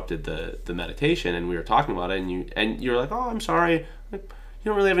disrupted the meditation. And we were talking about it, and you're like, "Oh, I'm sorry. You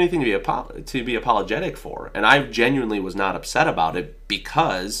don't really have anything to be apologetic for." And I genuinely was not upset about it,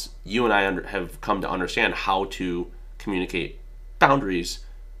 because you and I have come to understand how to communicate boundaries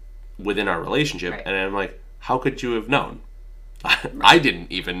within our relationship. And I'm like, how could you have known? I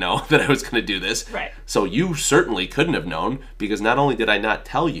didn't even know that I was going to do this. So you certainly couldn't have known, because not only did I not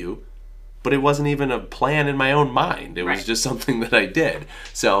tell you, but it wasn't even a plan in my own mind. It was just something that I did.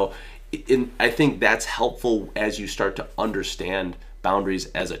 So I think that's helpful as you start to understand boundaries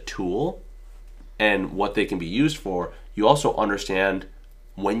as a tool and what they can be used for. You also understand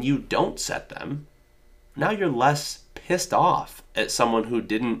when you don't set them, now you're less pissed off at someone who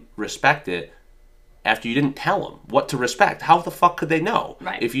didn't respect it after you didn't tell them what to respect. How the fuck could they know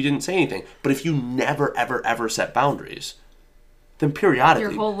if you didn't say anything? But if you never, ever, ever set boundaries, then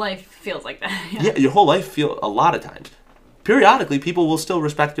periodically... your whole life feels like that. Yeah, your whole life a lot of times. Periodically, people will still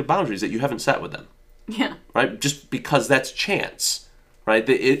respect your boundaries that you haven't set with them. Yeah. Right? Just because that's chance. Right?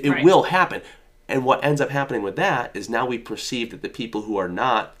 It will happen. And what ends up happening with that is now we perceive that the people who are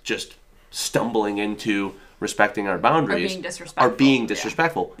not just stumbling into respecting our boundaries are being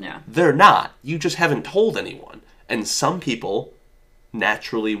disrespectful. They're not. You just haven't told anyone. And some people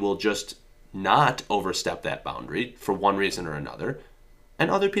naturally will just not overstep that boundary for one reason or another, and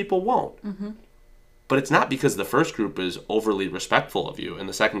other people won't. But it's not because the first group is overly respectful of you and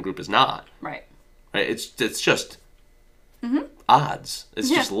the second group is not. Right? It's just odds. It's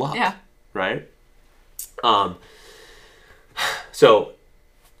just luck. Right? So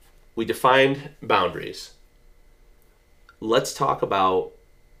we defined boundaries. Let's talk about,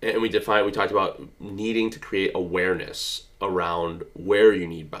 and we talked about needing to create awareness around where you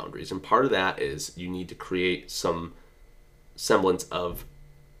need boundaries. And part of that is you need to create some semblance of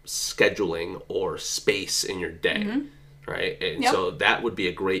scheduling or space in your day, right? And so that would be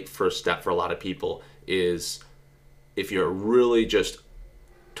a great first step for a lot of people, is if you're really just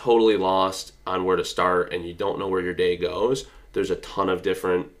totally lost on where to start and you don't know where your day goes, there's a ton of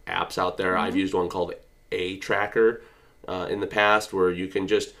different apps out there. I've used one called A Tracker in the past, where you can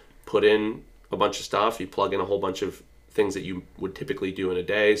just put in a bunch of stuff. You plug in a whole bunch of things that you would typically do in a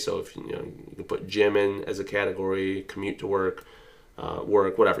day. So if you can put gym in as a category, commute to work,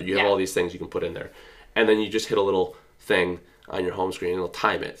 whatever. You have all these things you can put in there, and then you just hit a little thing on your home screen. It'll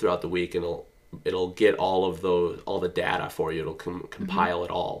time it throughout the week, and it'll get all the data for you. It'll compile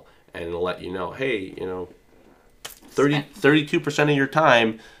it all, and it'll let you know, hey, 32% of your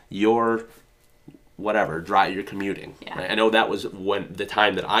time you're you're commuting. Yeah. Right? I know that was when the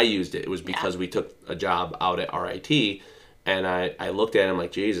time that I used it. It was because we took a job out at RIT, and I looked at it, I'm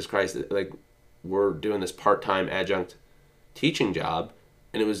like, Jesus Christ, like we're doing this part-time adjunct teaching job,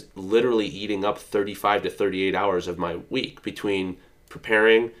 and it was literally eating up 35 to 38 hours of my week between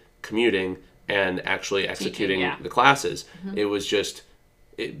preparing, commuting, and actually executing the classes. It was just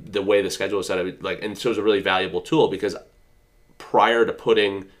the way the schedule was set up, and so it was a really valuable tool, because prior to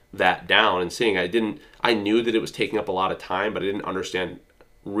putting that down and seeing, I knew that it was taking up a lot of time, but I didn't understand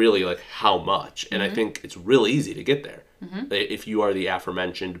really like how much. And I think it's real easy to get there. If you are the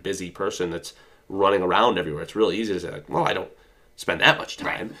aforementioned busy person that's running around everywhere, it's real easy to say, like, well, I don't spend that much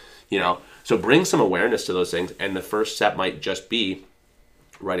time, So bring some awareness to those things, and the first step might just be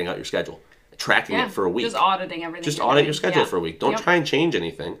writing out your schedule, tracking it for a week. Just auditing everything. Just audit your schedule for a week. Don't try and change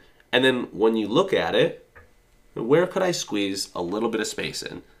anything. And then when you look at it, where could I squeeze a little bit of space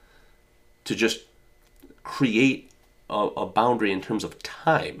in to just create a boundary in terms of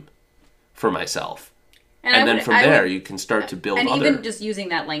time for myself? And then from there, you can start to build other... And even just using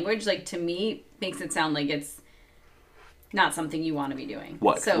that language, like, to me, makes it sound like it's not something you want to be doing.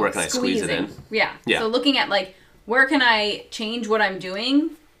 What? So where can I squeeze it in? Yeah. So looking at, like, where can I change what I'm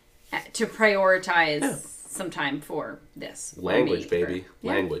doing to prioritize some time for this? Language, baby.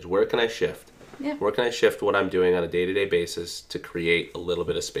 Language. Where can I shift? Yeah. Where can I shift what I'm doing on a day-to-day basis to create a little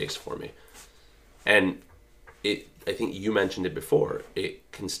bit of space for me? And I think you mentioned it before.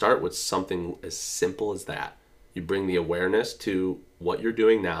 It can start with something as simple as that. You bring the awareness to what you're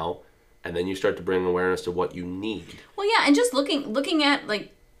doing now, and then you start to bring awareness to what you need. Well, yeah, and just looking at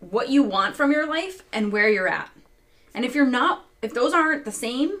like what you want from your life and where you're at. And if those aren't the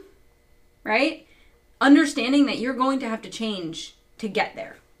same, right? Understanding that you're going to have to change to get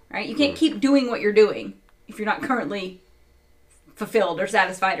there, right? You can't keep doing what you're doing if you're not currently fulfilled or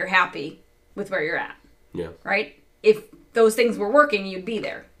satisfied or happy with where you're at. Yeah. Right? If those things were working, you'd be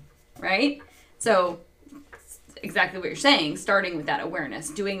there, right? So exactly what you're saying, starting with that awareness,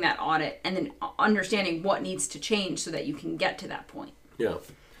 doing that audit, and then understanding what needs to change so that you can get to that point. Yeah.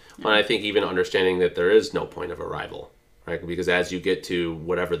 Well, I think even understanding that there is no point of arrival, right? Because as you get to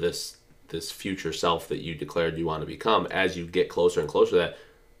whatever this future self that you declared you want to become, as you get closer and closer to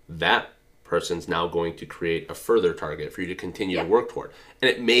that person's now going to create a further target for you to continue to work toward. And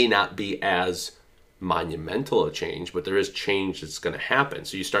it may not be as monumental a change, but there is change that's going to happen.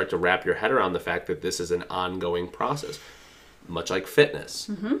 So you start to wrap your head around the fact that this is an ongoing process, much like fitness.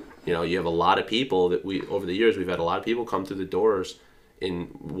 You have a lot of people that over the years, we've had a lot of people come through the doors, in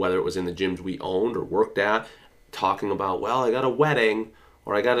whether it was in the gyms we owned or worked at, talking about, well, I got a wedding,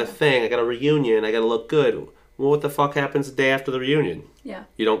 or I got a thing, I got a reunion, I got to look good. Well, what the fuck happens the day after the reunion? Yeah.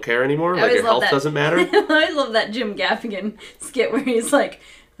 You don't care anymore? Like your health doesn't matter? I always love that Jim Gaffigan skit where he's like,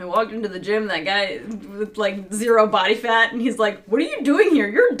 I walked into the gym, that guy with like zero body fat, and he's like, what are you doing here?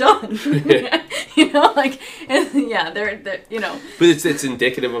 You're done. They're But it's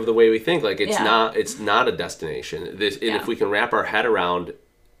indicative of the way we think. Like it's not a destination. And if we can wrap our head around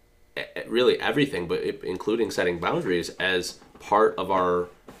really everything, but including setting boundaries as part of our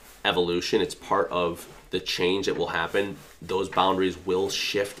evolution, it's part of the change that will happen. Those boundaries will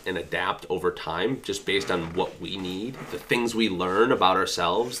shift and adapt over time just based on what we need, the things we learn about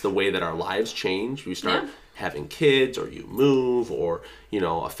ourselves, the way that our lives change. We start having kids, or you move, or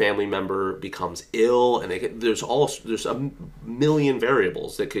a family member becomes ill, and there's a million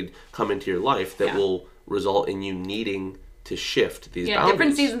variables that could come into your life that will result in you needing to shift these boundaries.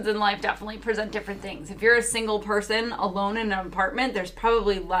 Different seasons in life definitely present different things. If you're a single person alone in an apartment, there's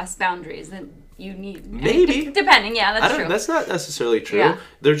probably less boundaries than you need. Maybe. Depending, that's true. That's not necessarily true. Yeah.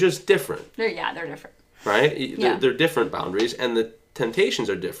 They're just different. They're different. Right? They're different boundaries, and the temptations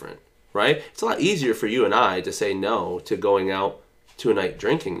are different. Right? It's a lot easier for you and I to say no to going out to a night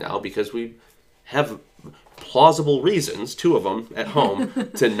drinking now, because we have plausible reasons, 2 of them at home,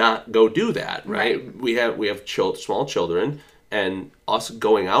 to not go do that, right? We have small children, and us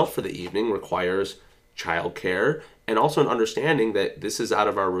going out for the evening requires childcare, and also an understanding that this is out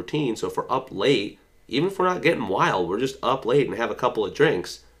of our routine. So if we're up late, even if we're not getting wild, we're just up late and have a couple of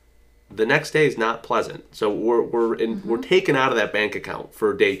drinks, the next day is not pleasant. So we're taken out of that bank account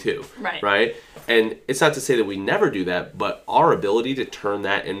for day 2. Right? And it's not to say that we never do that, but our ability to turn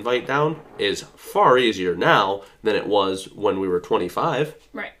that invite down is far easier now than it was when we were 25.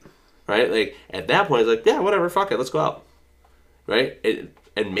 Right. Right? Like, at that point, it's like, yeah, whatever, fuck it, let's go out. Right?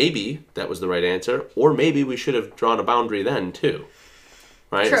 And maybe that was the right answer, or maybe we should have drawn a boundary then too.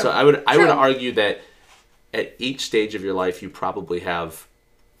 Right? True. So I would argue that at each stage of your life, you probably have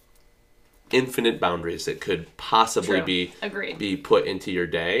infinite boundaries that could possibly be put into your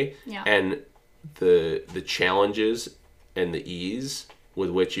day. Yeah. And the challenges and the ease with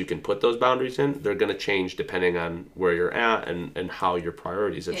which you can put those boundaries in, they're going to change depending on where you're at and how your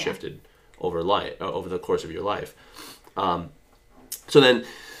priorities have shifted over the course of your life. So then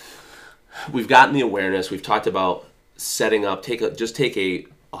we've gotten the awareness. We've talked about setting up. Take a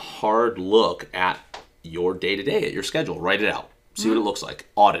hard look at your day-to-day, at your schedule. Write it out. See what it looks like.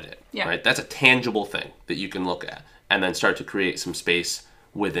 Audit it. Yeah. Right? That's a tangible thing that you can look at, and then start to create some space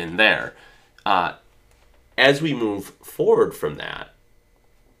within there. As we move forward from that,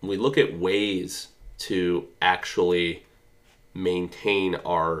 we look at ways to actually maintain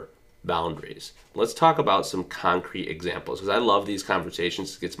our boundaries. Let's talk about some concrete examples, because I love these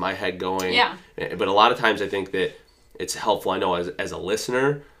conversations. It gets my head going. Yeah. But a lot of times I think that it's helpful. I know as a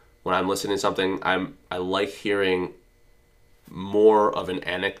listener, when I'm listening to something, I like hearing more of an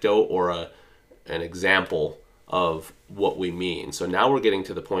anecdote or an example of what we mean. So now we're getting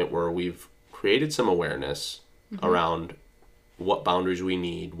to the point where we've created some awareness around what boundaries we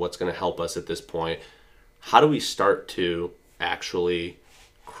need, what's going to help us at this point. How do we start to actually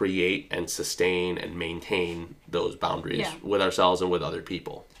create and sustain and maintain those boundaries with ourselves and with other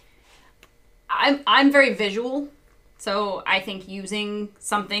people? I'm very visual, so I think using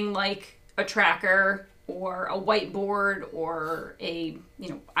something like a tracker or a whiteboard or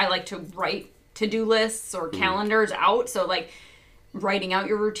I like to write to-do lists or calendars out. So like writing out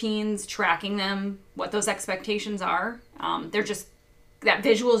your routines, tracking them, what those expectations are. That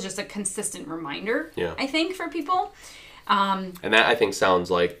visual is just a consistent reminder, I think, for people. And that, I think, sounds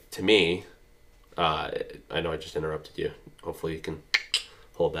like, to me, I know I just interrupted you. Hopefully you can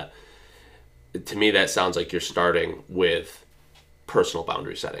hold that. To me, that sounds like you're starting with personal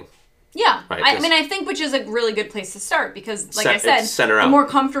boundary setting. Yeah. Right, I think which is a really good place to start, because, like I said, the more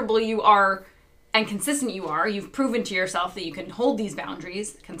comfortable you are and consistent you are, you've proven to yourself that you can hold these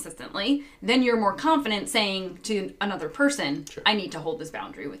boundaries consistently, then you're more confident saying to another person, I need to hold this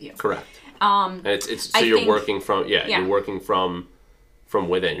boundary with you. Correct. And you're working from you're working from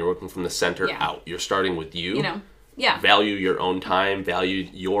within. You're working from the center out. You're starting with you. Value your own time, value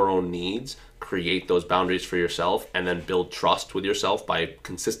your own needs, create those boundaries for yourself, and then build trust with yourself by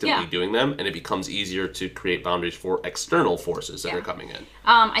consistently doing them, and it becomes easier to create boundaries for external forces that are coming in.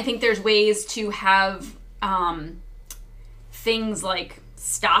 I think there's ways to have things like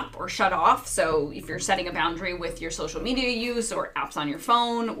stop or shut off. So if you're setting a boundary with your social media use or apps on your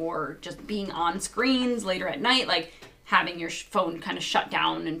phone or just being on screens later at night, like having your phone kind of shut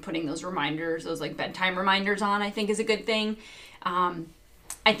down and putting those reminders, those like bedtime reminders on, I think is a good thing.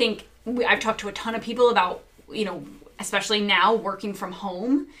 I think I've talked to a ton of people about, especially now working from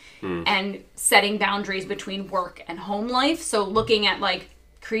home and setting boundaries between work and home life. So looking at like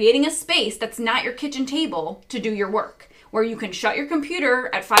creating a space that's not your kitchen table to do your work, where you can shut your computer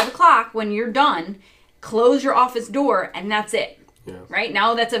at 5:00 when you're done, close your office door, and that's it. Yeah. Right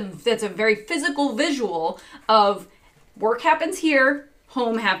now, that's a very physical visual of work happens here,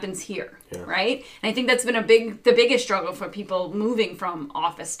 home happens here. Yeah. Right? And I think that's been the biggest struggle for people moving from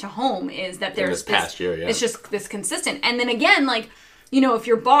office to home is that there's this past year, it's just this consistent. And then again, like, if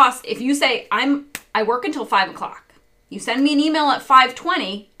your boss, if you say, I work until 5:00, you send me an email at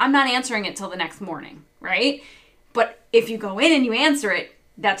 5:20, I'm not answering it till the next morning, right? But if you go in and you answer it,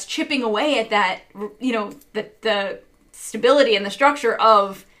 that's chipping away at that, the stability and the structure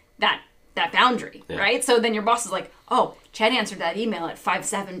of that boundary, right? So then your boss is like, oh, Chad answered that email at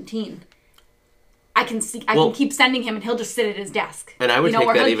 5:17. I can keep sending him and he'll just sit at his desk. And I would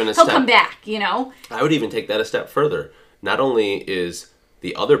take that even a step. He'll come back, I would even take that a step further. Not only is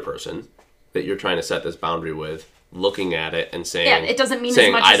the other person that you're trying to set this boundary with looking at it and saying, it doesn't mean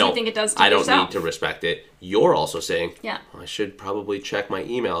as much as you think it does to yourself. I don't need to respect it. You're also saying, I should probably check my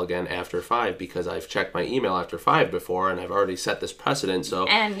email again after 5 because I've checked my email after 5 before and I've already set this precedent. So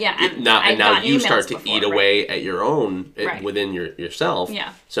now you start to eat away at your own within yourself.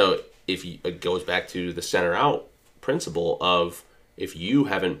 Yeah. So it goes back to the center out principle of if you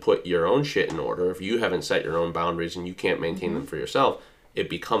haven't put your own shit in order, if you haven't set your own boundaries and you can't maintain them for yourself, it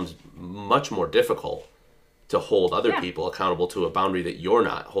becomes much more difficult to hold other Yeah. people accountable to a boundary that you're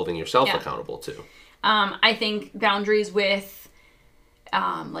not holding yourself Yeah. accountable to. I think boundaries with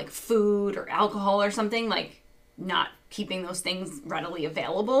like food or alcohol or something, like not keeping those things readily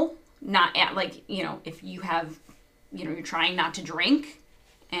available. Not at like, if you have, you're trying not to drink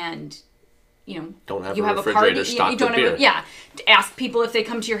and, Don't have you a have refrigerator party, stocked you don't with beer. have yeah. Ask people if they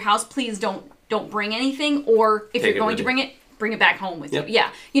come to your house, please don't bring anything, or if Take you're it going with to you. bring it back home with Yep. you.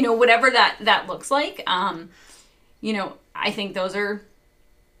 Yeah. Whatever that looks like. I think those are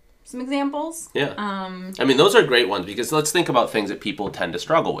some examples. Yeah. I mean, those are great ones because let's think about things that people tend to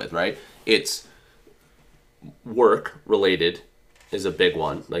struggle with, right? It's work related is a big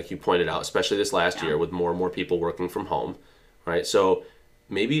one, like you pointed out, especially this last year with more and more people working from home, right? So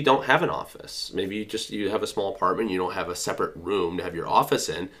maybe you don't have an office. Maybe you have a small apartment. You don't have a separate room to have your office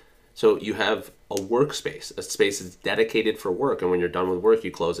in. So you have a workspace, a space that's dedicated for work. And when you're done with work,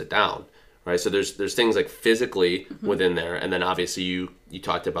 you close it down, right? So there's things like physically within there. And then obviously you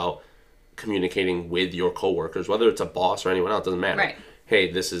talked about communicating with your coworkers, whether it's a boss or anyone else, doesn't matter. Right.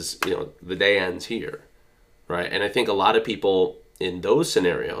 Hey, this is, the day ends here, right? And I think a lot of people in those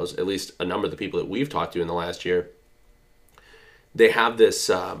scenarios, at least a number of the people that we've talked to in the last year, they have this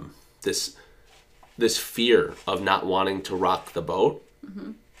this fear of not wanting to rock the boat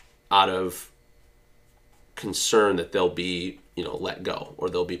out of concern that they'll be let go or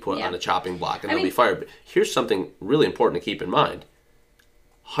they'll be put on a chopping block and they'll be fired. But here's something really important to keep in mind.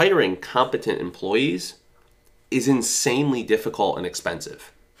 Hiring competent employees is insanely difficult and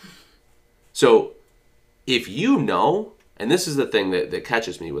expensive. So if and this is the thing that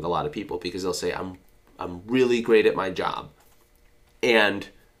catches me with a lot of people, because they'll say, I'm really great at my job and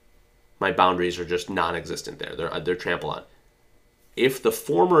my boundaries are just non-existent there. They're trampled on. If the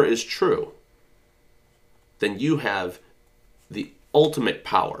former is true, then you have the ultimate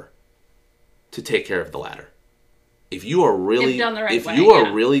power to take care of the latter. If you are really, done the right way, you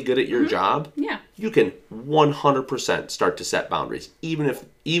are really good at your job, Yeah. you can 100% start to set boundaries, even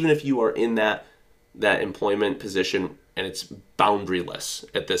if you are in that employment position and it's boundaryless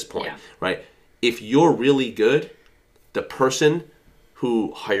at this point, right? If you're really good, the person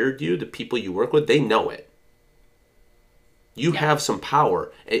who hired you, the people you work with, they know it. You have some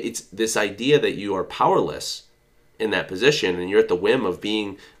power. It's this idea that you are powerless in that position and you're at the whim of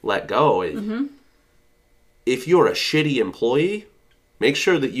being let go. If you're a shitty employee, make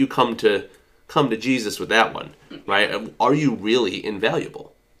sure that you come to Jesus with that one, right? Are you really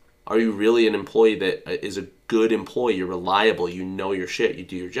invaluable? Are you really an employee that is a good employee? You're reliable. You know your shit. You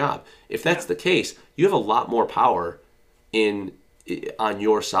do your job. If that's the case, you have a lot more power on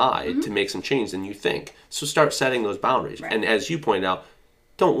your side to make some change than you think. So start setting those boundaries. Right. And as you point out,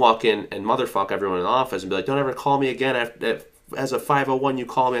 don't walk in and motherfuck everyone in the office and be like, don't ever call me again. As a 501, you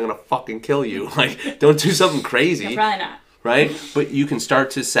call me, I'm going to fucking kill you. Like, don't do something crazy. Yeah, probably not. Right? But you can start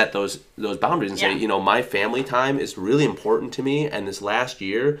to set those boundaries and say, my family time is really important to me. And this last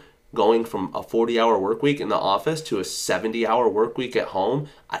year, going from a 40-hour work week in the office to a 70-hour work week at home,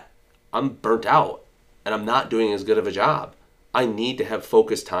 I'm burnt out and I'm not doing as good of a job. I need to have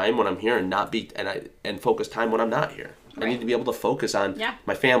focused time when I'm here and focused time when I'm not here. Right. I need to be able to focus on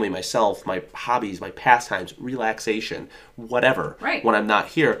my family, myself, my hobbies, my pastimes, relaxation, whatever. Right. When I'm not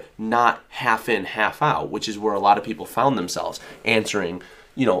here, not half in, half out, which is where a lot of people found themselves answering,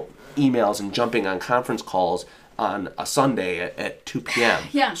 emails and jumping on conference calls on a Sunday at 2 p.m.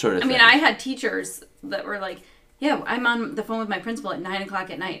 Yeah. Sort of I mean, thing. I had teachers that were like, I'm on the phone with my principal at 9 o'clock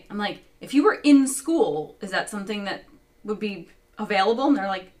at night. I'm like, if you were in school, is that something that would be available? And they're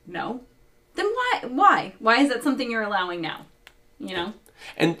like, no. Then why is that something you're allowing now?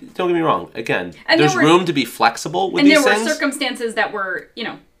 And don't get me wrong, again, And there's there were- room to be flexible with And these there things. were circumstances that were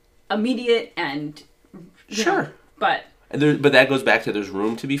immediate and Sure. but But that goes back to there's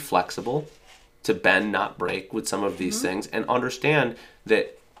room to be flexible, to bend, not break with some of these things, and understand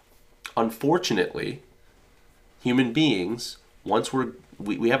that, unfortunately, human beings, once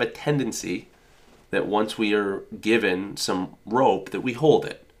we have a tendency that once we are given some rope, that we hold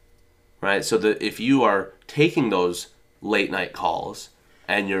it, right? So that if you are taking those late night calls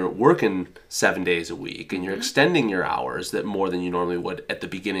and you're working 7 days a week and you're extending your hours that more than you normally would at the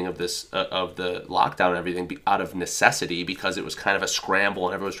beginning of this of the lockdown and everything out of necessity, because it was kind of a scramble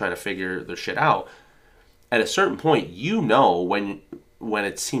and everyone was trying to figure their shit out, at a certain point when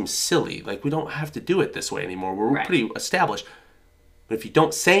it seems silly, like we don't have to do it this way anymore, we're pretty established. But if you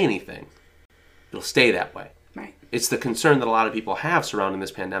don't say anything, it'll stay that way. right. It's the concern that a lot of people have surrounding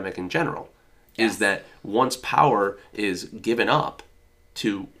this pandemic in general, is that once power is given up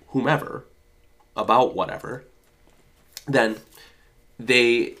to whomever about whatever, then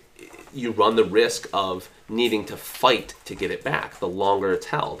you run the risk of needing to fight to get it back the longer it's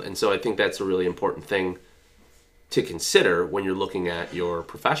held. And so I think that's a really important thing to consider when you're looking at your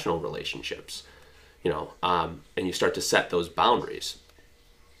professional relationships, and you start to set those boundaries.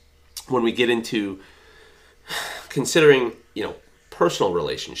 When we get into considering, personal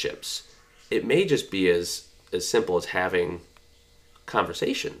relationships, it may just be as simple as having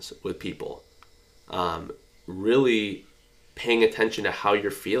conversations with people, really paying attention to how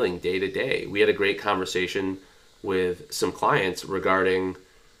you're feeling day to day. We had a great conversation with some clients regarding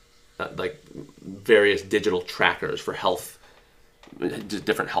various digital trackers for health,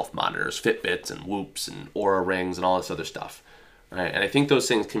 different health monitors, Fitbits and Whoops and Oura Rings and all this other stuff. Right? And I think those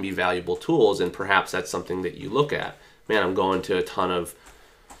things can be valuable tools, and perhaps that's something that you look at. Man, I'm going to a ton of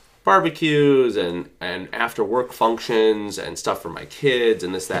barbecues and after work functions and stuff for my kids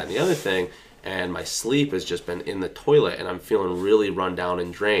and this, that, and the other thing, and my sleep has just been in the toilet and I'm feeling really run down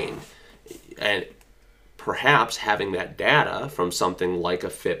and drained. And perhaps having that data from something like a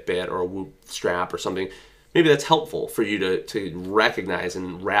Fitbit or a Whoop strap or something, maybe that's helpful for you to recognize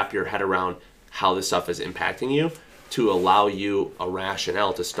and wrap your head around how this stuff is impacting you, to allow you a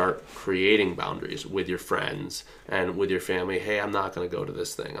rationale to start creating boundaries with your friends and with your family. Hey, I'm not going to go to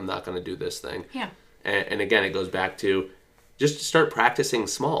this thing. I'm not going to do this thing. Yeah. And again, it goes back to just start practicing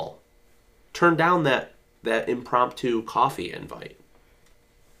small. Turn down that impromptu coffee invite.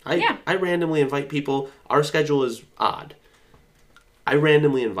 I randomly invite people. Our schedule is odd. I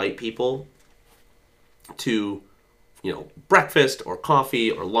randomly invite people to, breakfast or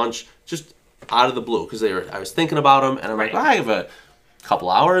coffee or lunch, just out of the blue, because I was thinking about them, and I'm like, I have a couple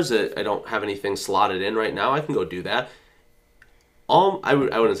hours. I don't have anything slotted in right now. I can go do that. I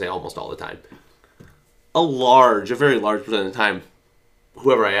wouldn't say almost all the time. A very large percent of the time,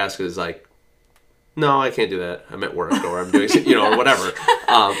 whoever I ask is like, no, I can't do that. I'm at work, or I'm doing, or whatever.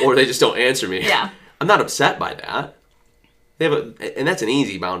 Or they just don't answer me. Yeah. I'm not upset by that. And that's an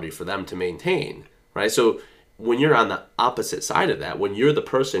easy boundary for them to maintain, right? So when you're on the opposite side of that, when you're the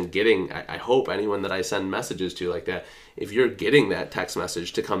person getting, I hope anyone that I send messages to like that, if you're getting that text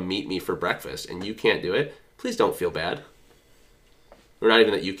message to come meet me for breakfast and you can't do it, please don't feel bad. Or not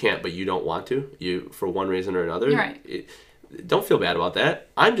even that you can't, but you don't want to, for one reason or another. Right. Don't feel bad about that.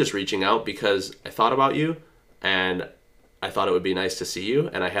 I'm just reaching out because I thought about you and I thought it would be nice to see you,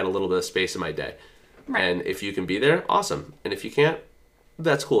 and I had a little bit of space in my day. Right. And if you can be there, awesome. And if you can't,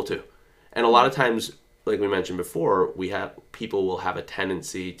 that's cool too. And a lot of times, like we mentioned before, people will have a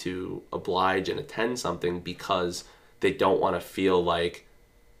tendency to oblige and attend something because they don't want to feel like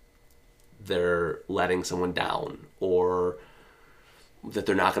they're letting someone down, or that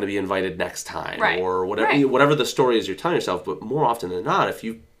they're not going to be invited next time, or whatever the story is you're telling yourself. But more often than not, if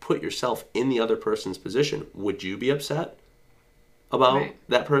you put yourself in the other person's position, would you be upset about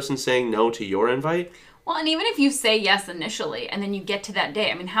that person saying no to your invite? Well, and even if you say yes initially and then you get to that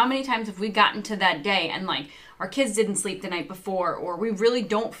day, I mean, how many times have we gotten to that day and like our kids didn't sleep the night before, or we really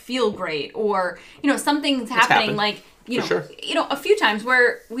don't feel great, or, something's happening, like, a few times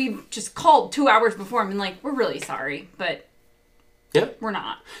where we've just called 2 hours before and been like, we're really sorry, but we're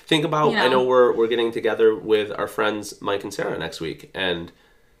not. Think about, I know we're getting together with our friends Mike and Sarah next week, and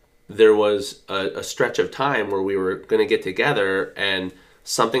there was a stretch of time where we were going to get together and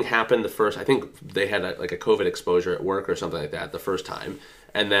something happened I think they had a COVID exposure at work or something like that the first time.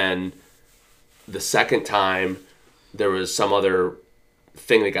 And then the second time there was some other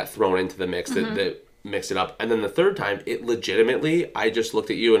thing that got thrown into the mix that mixed it up. And then the third time, it legitimately, I just looked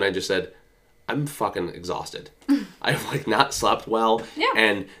at you and I just said, I'm fucking exhausted. I've not slept well. Yeah.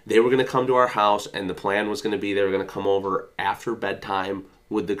 And they were going to come to our house, and the plan was going to be they were going to come over after bedtime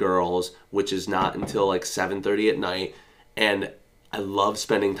with the girls, which is not until 7:30 at night. And I love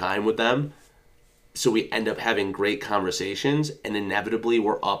spending time with them. So we end up having great conversations, and inevitably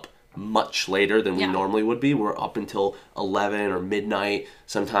we're up much later than we normally would be. We're up until 11 or midnight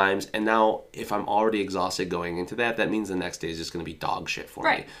sometimes. And now if I'm already exhausted going into that means the next day is just going to be dog shit for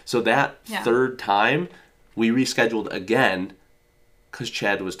me. So that third time we rescheduled again because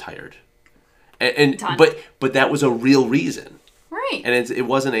Chad was tired. But that was a real reason. Right. And it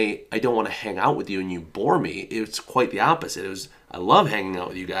wasn't I don't want to hang out with you and you bore me. It's quite the opposite. It was, I love hanging out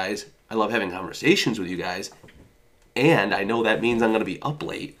with you guys. I love having conversations with you guys. And I know that means I'm going to be up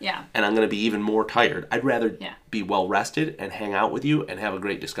late. Yeah. And I'm going to be even more tired. I'd rather be well rested and hang out with you and have a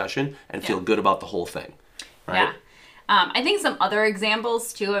great discussion and feel good about the whole thing. Right? Yeah. I think some other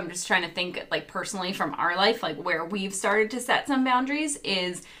examples too, I'm just trying to think personally from our life, where we've started to set some boundaries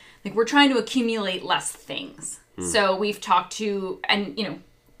is we're trying to accumulate less things. So we've talked to, and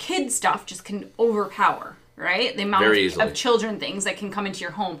kid stuff just can overpower, right? The amount of children things that can come into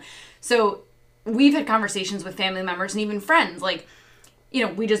your home. So we've had conversations with family members and even friends, like, you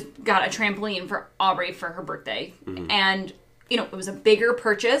know, we just got a trampoline for Aubrey for her birthday. And, you know, it was a bigger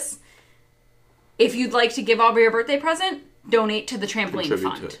purchase. If you'd like to give Aubrey a birthday present, donate to the trampoline Contribute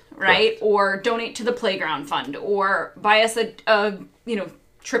fund, to it. right? Or donate to the playground fund, or buy us a you know,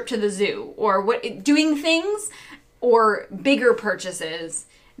 trip to the zoo, or doing things or bigger purchases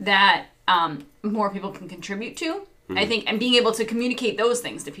that more people can contribute to. I think, and being able to communicate those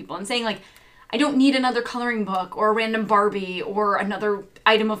things to people and saying, like, I don't need another coloring book or a random Barbie or another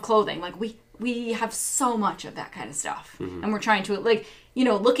item of clothing. Like, we have so much of that kind of stuff. And we're trying to, like, you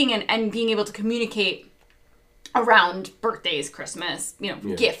know, looking and being able to communicate around birthdays, Christmas, you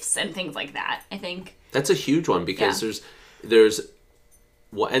know, gifts and things like that, I think. That's a huge one, because there's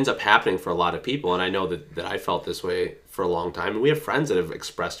what ends up happening for a lot of people, and I know that I felt this way for a long time, and we have friends that have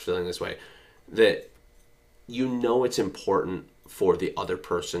expressed feeling this way, that you know it's important for the other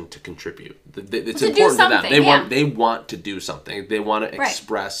person to contribute. It's to important to them. something, They want to do something. They want to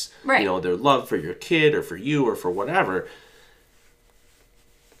express you know, their love for your kid or for you or for whatever.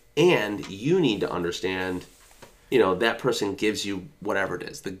 And you need to understand, you know, that person gives you whatever it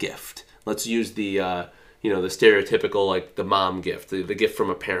is, the gift. Let's use the you know, the stereotypical, like, the mom gift, the gift from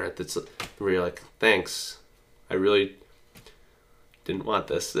a parent that's where you're like, thanks, I really didn't want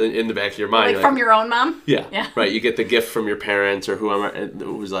this, in the back of your mind. Like, from your own mom? Yeah. Right. You get the gift from your parents or whoever, and it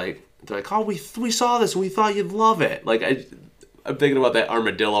was like, they're like, oh, we saw this and we thought you'd love it. Like, I'm thinking about that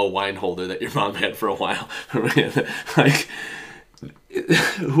armadillo wine holder that your mom had for a while. Like,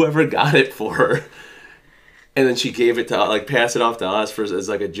 whoever got it for her, and then she gave it to, like, pass it off to us as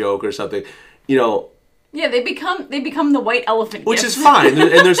like a joke or something, you know. Yeah, they become the white elephant, which gifts. is fine,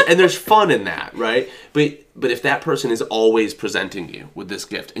 and there's fun in that, right? But if that person is always presenting you with this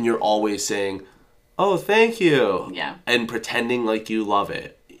gift, and you're always saying, "Oh, thank you," and pretending like you love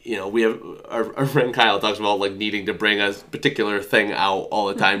it, you know, we have our friend Kyle talks about, like, needing to bring a particular thing out all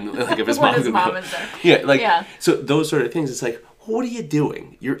the time, like if his when his mom is there. So those sort of things. It's like, what are you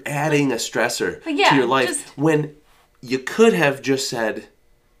doing? You're adding a stressor to your life when you could have just said,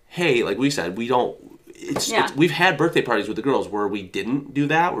 "Hey," like we said, we don't. We've had birthday parties with the girls where we didn't do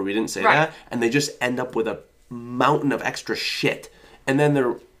that, where we didn't say that, and they just end up with a mountain of extra shit. And then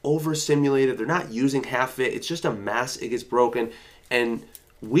they're overstimulated. They're not using half of it. It's just a mess. It gets broken. And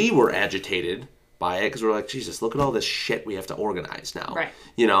we were agitated by it because we're like, Jesus, look at all this shit we have to organize now. Right.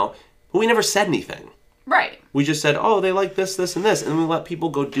 You know? But we never said anything. Right. We just said, oh, they like this, this, and this. And we let people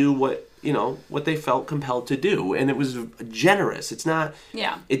go do what they felt compelled to do. And it was generous. It's not...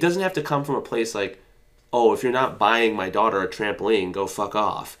 Yeah. It doesn't have to come from a place like, oh, if you're not buying my daughter a trampoline, go fuck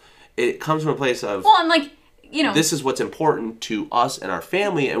off. It comes from a place of, well, and, like, you know, this is what's important to us and our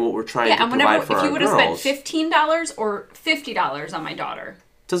family and what we're trying to provide for our girls. If you would have spent $15 or $50 on my daughter,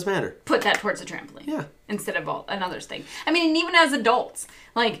 doesn't matter. Put that towards a trampoline. Yeah. Instead of another thing. I mean, and even as adults,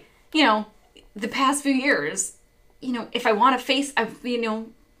 like, you know, the past few years, you know, if I want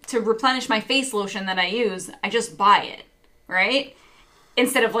to replenish my face lotion that I use, I just buy it, right?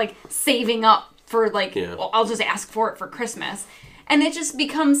 Instead of, like, saving up for, like, well, I'll just ask for it for Christmas. And it just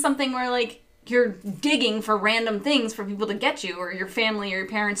becomes something where, like, you're digging for random things for people to get you, or your family or your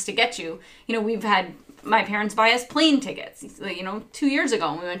parents to get you. You know, we've had my parents buy us plane tickets, you know, 2 years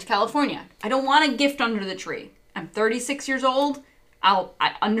ago when we went to California. I don't want a gift under the tree. I'm 36 years old.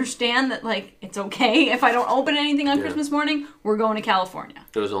 I understand that, like, it's okay if I don't open anything on Christmas morning. We're going to California.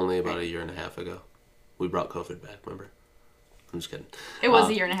 It was only about a year and a half ago. We brought COVID back, remember? I'm just kidding. It was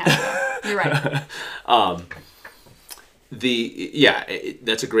a year and a half ago. You're right.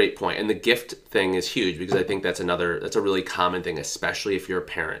 That's a great point. And the gift thing is huge because I think that's a really common thing, especially if you're a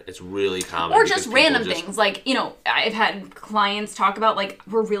parent. It's really common. Or just random things. Like, you know, I've had clients talk about, like,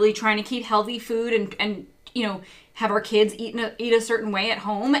 we're really trying to keep healthy food and you know, have our kids eat a certain way at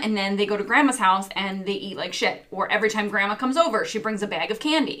home, and then they go to grandma's house and they eat like shit. Or every time grandma comes over, she brings a bag of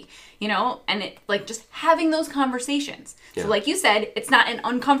candy, you know, and it, like, just having those conversations. So like you said, it's not an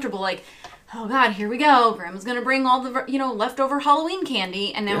uncomfortable, like, oh God, here we go. Grandma's going to bring all the, you know, leftover Halloween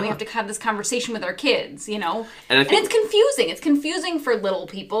candy, and now we have to have this conversation with our kids, you know? And it's confusing. It's confusing for little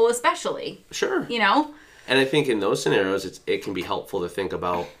people, especially. Sure. You know? And I think in those scenarios, it can be helpful to think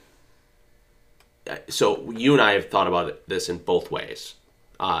about. So you and I have thought about this in both ways.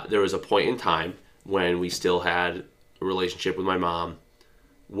 There was a point in time when we still had a relationship with my mom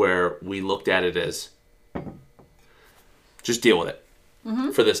where we looked at it as, just deal with it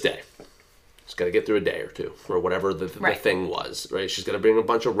for this day. Just got to get through a day or two, or whatever the thing was, right? She's going to bring a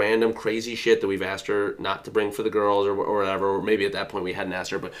bunch of random crazy shit that we've asked her not to bring for the girls or whatever, or maybe at that point we hadn't asked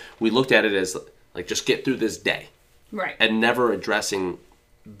her, but we looked at it as, like, just get through this day. Right. And never addressing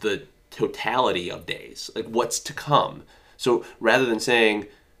the totality of days, like what's to come. So rather than saying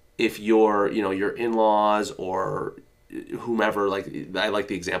if your in-laws or whomever, like I like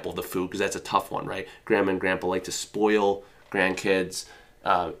the example of the food because that's a tough one, right? Grandma and grandpa like to spoil grandkids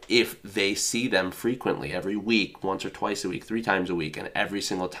if they see them frequently every week, once or twice a week, 3 times a week, and every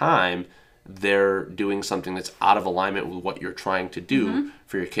single time they're doing something that's out of alignment with what you're trying to do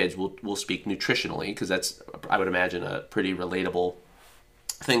for your kids. We'll speak nutritionally because that's, I would imagine, a pretty relatable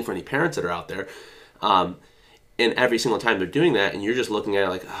thing for any parents that are out there. And every single time they're doing that, and you're just looking at it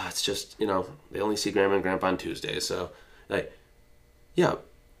like, it's just, they only see grandma and grandpa on Tuesdays. So, like, yeah,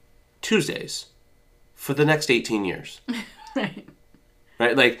 Tuesdays for the next 18 years. Right.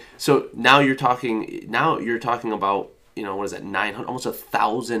 Right? Like, so now you're talking about, what is that, 900, almost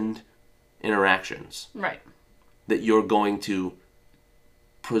 1,000 interactions. Right. That you're going to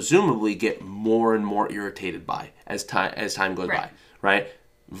presumably get more and more irritated by as time goes by, right?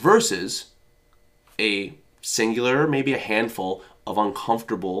 Versus a singular, maybe a handful of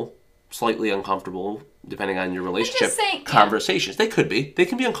slightly uncomfortable, depending on your relationship, conversations. Yeah. They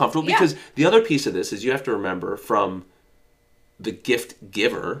can be uncomfortable because the other piece of this is you have to remember from the gift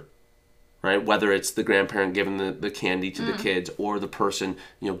giver, right? Whether it's the grandparent giving the candy to the kids or the person,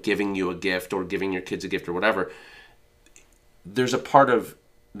 giving you a gift or giving your kids a gift or whatever, there's a part of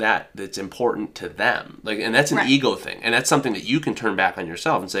that's important to them. Like, and that's an ego thing. And that's something that you can turn back on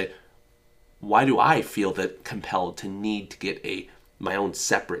yourself and say, why do I feel that compelled to need to get my own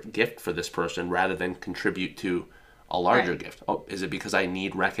separate gift for this person rather than contribute to a larger gift? Oh, is it because I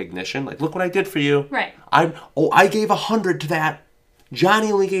need recognition? Like, look what I did for you. Right. I gave 100 to that.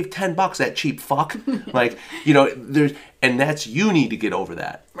 Johnny only gave $10, that cheap fuck. Like, and that's, you need to get over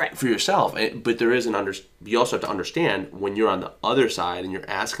that for yourself. But there is you also have to understand when you're on the other side and you're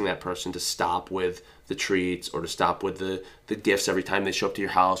asking that person to stop with the treats or to stop with the gifts every time they show up to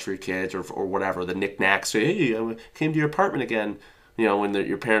your house for your kids or whatever, the knickknacks. Say, hey, I came to your apartment again. When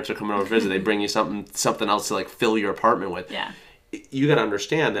your parents are coming over to visit, they bring you something else to like fill your apartment with. Yeah. You got to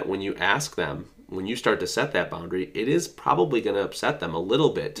understand that when you ask them, when you start to set that boundary, it is probably going to upset them a little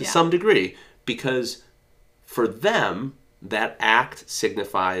bit to some degree, because for them, that act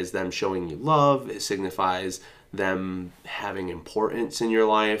signifies them showing you love. It signifies them having importance in your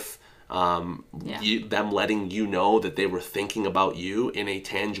life. Them letting you know that they were thinking about you in a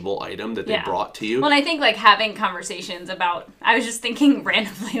tangible item that they brought to you. Well, and I think like having conversations about, I was just thinking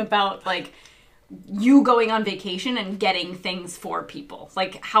randomly about like you going on vacation and getting things for people.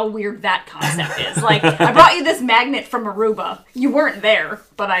 Like how weird that concept is. Like, I brought you this magnet from Aruba. You weren't there,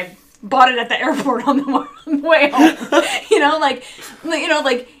 but I bought it at the airport on the way home.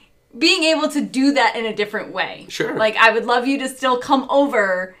 Like being able to do that in a different way. Sure. Like, I would love you to still come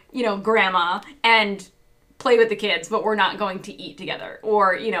over, grandma, and play with the kids, but we're not going to eat together.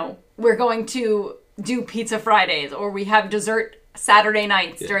 Or, we're going to do pizza Fridays, or we have dessert Saturday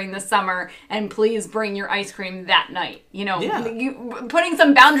nights during the summer, and please bring your ice cream that night. Putting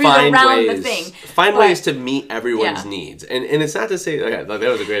some boundaries around the thing. Find ways to meet everyone's needs, and it's not to say that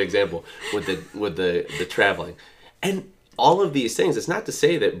was a great example with the traveling, and all of these things. It's not to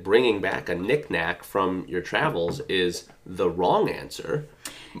say that bringing back a knick-knack from your travels is the wrong answer.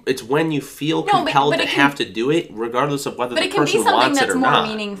 It's when you feel compelled to have to do it, regardless of whether the person wants it or not. But it can be something that's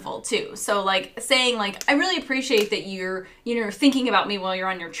more meaningful, too. So, like, saying, like, I really appreciate that you're, thinking about me while you're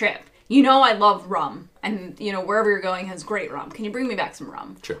on your trip. I love rum. And, wherever you're going has great rum. Can you bring me back some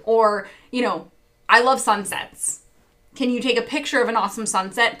rum? Sure. Or, I love sunsets. Can you take a picture of an awesome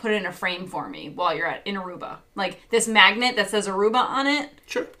sunset, put it in a frame for me while you're in Aruba? Like, this magnet that says Aruba on it.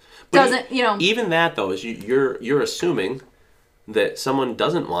 Sure. But even that, though, is you're assuming that someone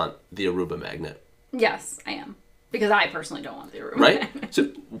doesn't want the Aruba magnet. Yes, I am. Because I personally don't want the Aruba magnet.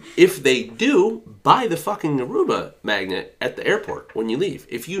 So if they do, buy the fucking Aruba magnet at the airport when you leave.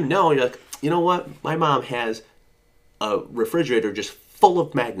 If you're like, you know what? My mom has a refrigerator just full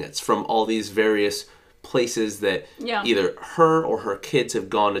of magnets from all these various places that either her or her kids have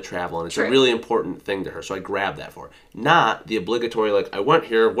gone to travel, and it's a really important thing to her, so I grab that for her. Not the obligatory, like, I went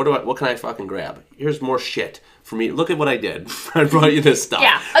here, what can I fucking grab? Here's more shit for me. Look at what I did. I brought you this stuff.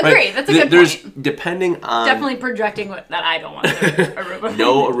 Yeah, agree. Right? That's a good point. Depending on... Definitely projecting that I don't want Aruba.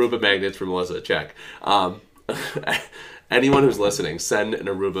 No Aruba magnets for Melissa, check. Anyone who's listening, send an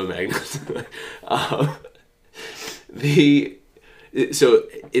Aruba magnet. So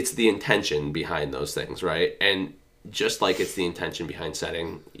it's the intention behind those things, right? And just like it's the intention behind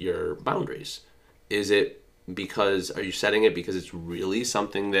setting your boundaries. Are you setting it because it's really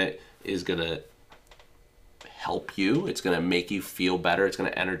something that is going to help you? It's going to make you feel better. It's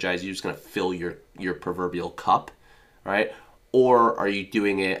going to energize you. It's going to fill your proverbial cup, right? Or are you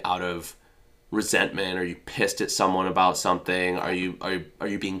doing it out of resentment? Are you pissed at someone about something? Are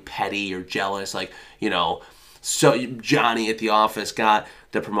you being petty or jealous? Like, so Johnny at the office got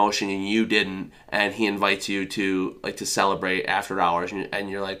the promotion and you didn't, and he invites you to celebrate after hours, and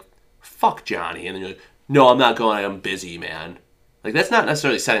you're like, fuck Johnny, and then you're like, no, I'm not going, I'm busy, man. Like, that's not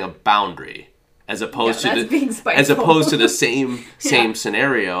necessarily setting a boundary. As opposed to the same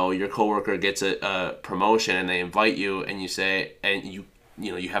scenario, your coworker gets a promotion and they invite you, and you say, and you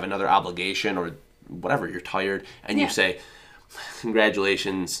have another obligation or whatever, you're tired, and you say,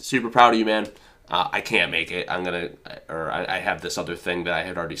 congratulations, super proud of you, man. I can't make it. I have this other thing that I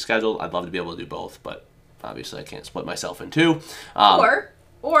had already scheduled. I'd love to be able to do both, but obviously I can't split myself in two. Or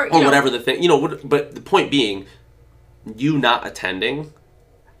whatever the thing, but the point being, you not attending,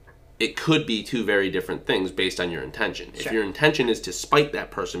 it could be two very different things based on your intention. Sure. If your intention is to spite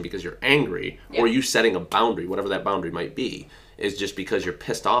that person because you're angry, or you setting a boundary, whatever that boundary might be, is just because you're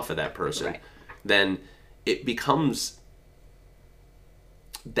pissed off at that person, then it becomes,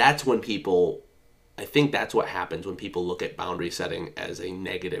 that's when people, I think that's what happens when people look at boundary setting as a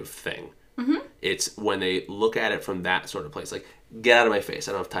negative thing. Mm-hmm. It's when they look at it from that sort of place, like, get out of my face,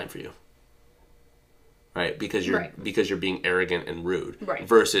 I don't have time for you. Right? Because you're being arrogant and rude. Right.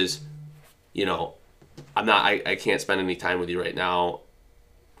 Versus, I can't spend any time with you right now.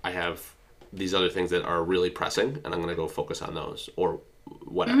 I have these other things that are really pressing, and I'm going to go focus on those, or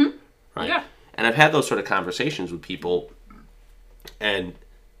whatever. Mm-hmm. Right? Yeah. And I've had those sort of conversations with people, and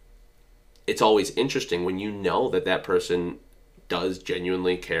it's always interesting when you know that person does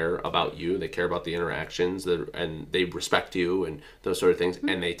genuinely care about you, they care about the interactions, and they respect you and those sort of things,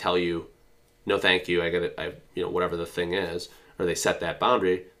 and they tell you, no, thank you, I got it, whatever the thing is, or they set that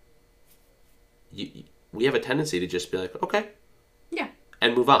boundary. We have a tendency to just be like, okay,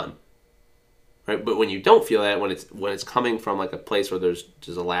 and move on, right? But when you don't feel that, when it's coming from like a place where there's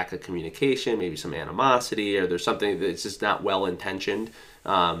just a lack of communication, maybe some animosity, or there's something that's just not well intentioned,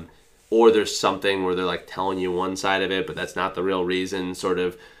 or there's something where they're like telling you one side of it, but that's not the real reason, sort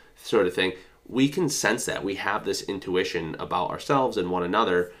of thing. We can sense that. We have this intuition about ourselves and one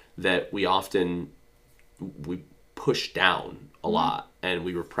another that we push down a lot, and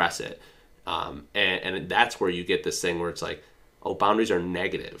we repress it. And that's where you get this thing where it's like, oh, boundaries are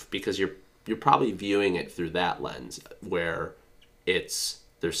negative, because you're probably viewing it through that lens, where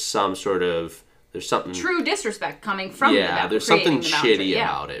there's something true disrespect coming from there's something shitty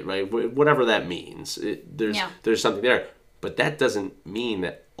about it, right? Whatever that means, there's something there, but that doesn't mean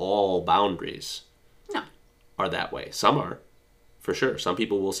that all boundaries are that way. Some are, for sure. Some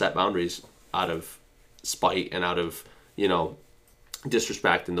people will set boundaries out of spite and out of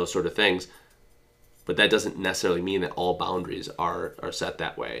disrespect and those sort of things, but that doesn't necessarily mean that all boundaries are set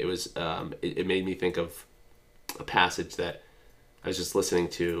that way. It was it made me think of a passage that I was just listening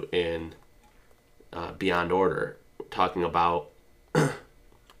to in Beyond Order, talking about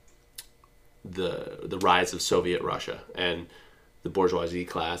the rise of Soviet Russia and the bourgeoisie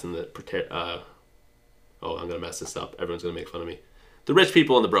class and I'm gonna mess this up, everyone's gonna make fun of me, the rich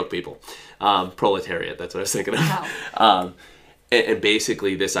people and the broke people, proletariat, that's what I was thinking of. Wow. And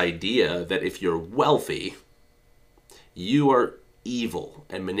basically this idea that if you're wealthy, you are evil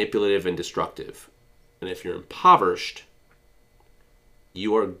and manipulative and destructive, and if you're impoverished,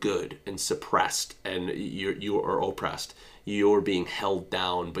 you are good and suppressed, and you are oppressed. You're being held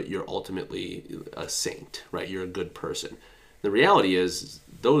down, but you're ultimately a saint, right? You're a good person. The reality is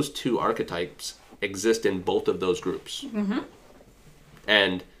those two archetypes exist in both of those groups. Mm-hmm.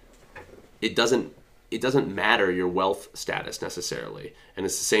 And it doesn't matter your wealth status necessarily. And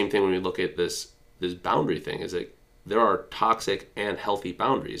it's the same thing when we look at this boundary thing, is that there are toxic and healthy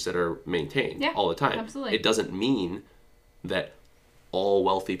boundaries that are maintained all the time. Absolutely. It doesn't mean that all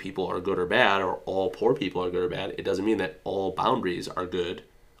wealthy people are good or bad, or all poor people are good or bad. It doesn't mean that all boundaries are good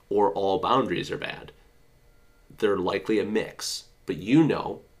or all boundaries are bad. They're likely a mix. But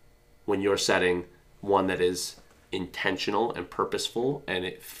when you're setting one that is intentional and purposeful, and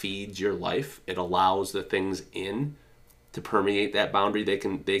it feeds your life, it allows the things in to permeate that boundary. They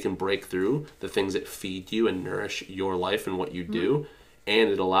can break through the things that feed you and nourish your life and what you do, and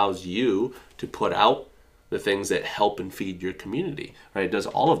it allows you to put out the things that help and feed your community, right? It does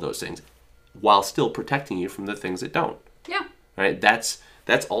all of those things while still protecting you from the things that don't. Yeah. Right? That's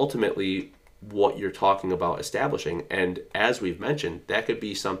ultimately what you're talking about establishing. And as we've mentioned, that could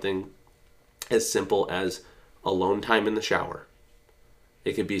be something as simple as alone time in the shower.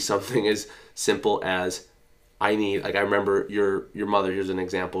 It could be something as simple as I remember your mother, here's an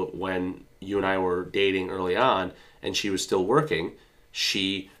example, when you and I were dating early on and she was still working,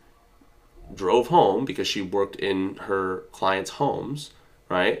 she drove home because she worked in her clients' homes,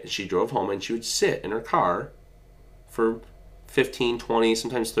 right? She drove home and she would sit in her car for 15, 20,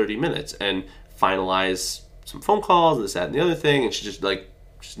 sometimes 30 minutes and finalize some phone calls, this, that, and the other thing. And she just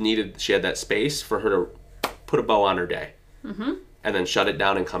she had that space for her to put a bow on her day and then shut it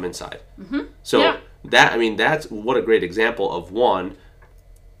down and come inside. So that's what a great example of one,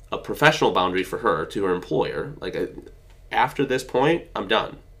 a professional boundary for her to her employer. Like, after this point, I'm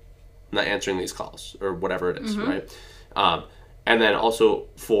done. I'm not answering these calls or whatever it is, right? And then also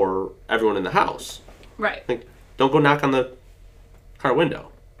for everyone in the house. Right. Like, don't go knock on the car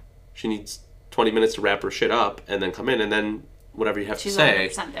window. She needs 20 minutes to wrap her shit up and then come in, and then whatever you have She's to say.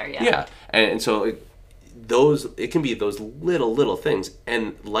 100% there, Yeah. And so it can be those little things.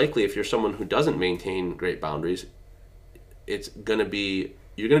 And likely if you're someone who doesn't maintain great boundaries, you're going to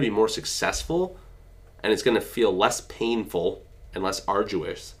be more successful, and it's going to feel less painful and less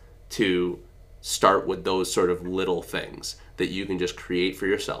arduous to start with those sort of little things that you can just create for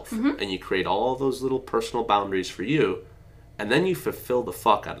yourself. And you create all those little personal boundaries for you, and then you fulfill the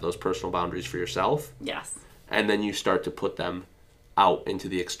fuck out of those personal boundaries for yourself. Yes. And then you start to put them out into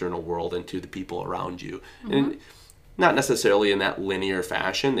the external world and to the people around you. And not necessarily in that linear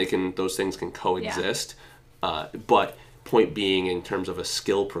fashion. Those things can coexist. But point being, in terms of a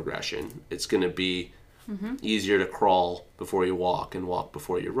skill progression, it's going to be easier to crawl before you walk and walk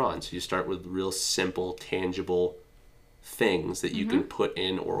before you run. So you start with real simple, tangible things that you can put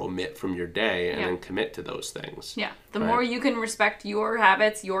in or omit from your day, and then commit to those things. Yeah. The more you can respect your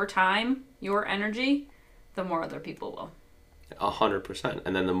habits, your time, your energy, the more other people will. 100%.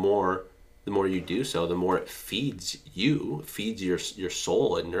 And then the more you do so, the more it feeds your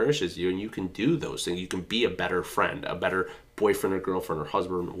soul, it nourishes you, and you can do those things. You can be a better friend, a better boyfriend or girlfriend or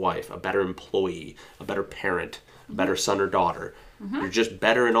husband or wife, a better employee, a better parent, a better son or daughter. You're just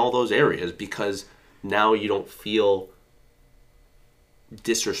better in all those areas because now you don't feel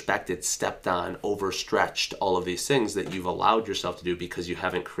disrespected, stepped on, overstretched, all of these things that you've allowed yourself to do because you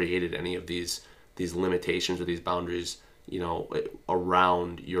haven't created any of these limitations or these boundaries,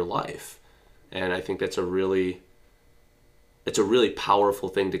 around your life. And I think it's a really powerful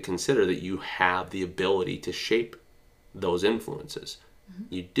thing to consider, that you have the ability to shape those influences.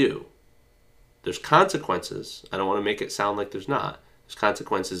 You do. There's consequences. I don't want to make it sound like there's not. There's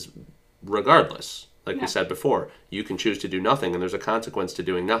consequences regardless. Like we said before, you can choose to do nothing, and there's a consequence to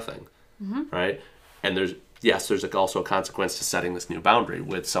doing nothing, right? And there's also a consequence to setting this new boundary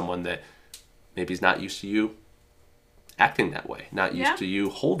with someone that maybe is not used to you acting that way, not used to you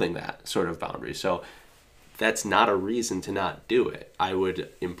holding that sort of boundary. So that's not a reason to not do it. I would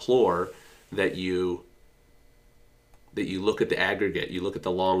implore that you look at the aggregate, you look at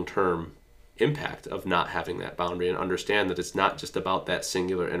the long-term impact of not having that boundary, and understand that it's not just about that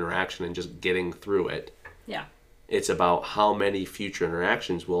singular interaction and just getting through it. Yeah. It's about how many future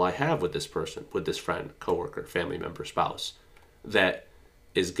interactions will I have with this person, with this friend, coworker, family member, spouse, that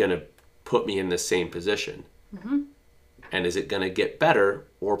is going to put me in the same position. And is it going to get better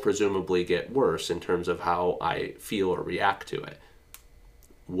or presumably get worse in terms of how I feel or react to it?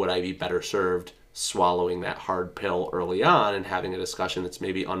 Would I be better served swallowing that hard pill early on and having a discussion that's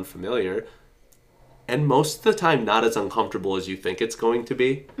maybe unfamiliar, and most of the time not as uncomfortable as you think it's going to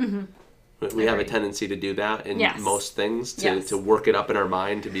be? We have a tendency to do that in most things, to work it up in our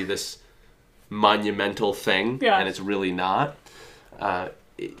mind to be this monumental thing, and it's really not.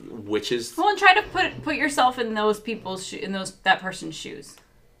 Which is, well, and try to put yourself in those people's that person's shoes.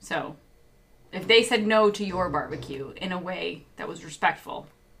 So, if they said no to your barbecue in a way that was respectful,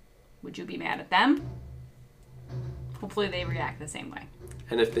 would you be mad at them? Hopefully, they react the same way.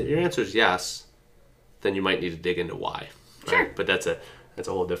 And if your answer is yes, then you might need to dig into why. Right? Sure. But that's a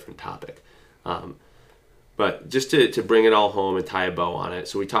whole different topic. But just to bring it all home and tie a bow on it,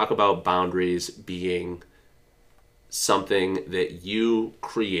 so we talk about boundaries being something that you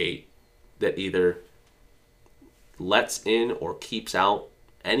create that either lets in or keeps out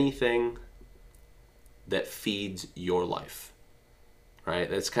anything that feeds your life, right?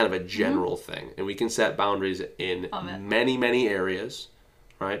 That's kind of a general thing. And we can set boundaries in many, many areas,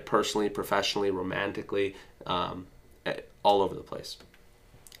 right? Personally, professionally, romantically, all over the place.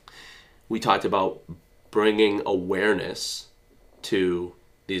 We talked about bringing awareness to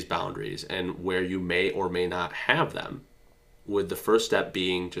these boundaries and where you may or may not have them, with the first step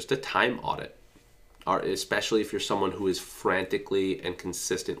being just a time audit, or especially if you're someone who is frantically and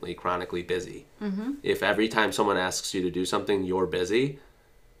consistently chronically busy. If every time someone asks you to do something you're busy,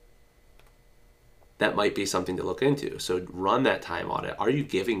 that might be something to look into. So run that time audit. Are you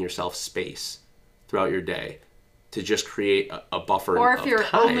giving yourself space throughout your day to just create a buffer Or if of you're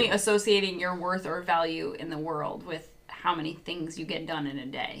time. only associating your worth or value in the world with how many things you get done in a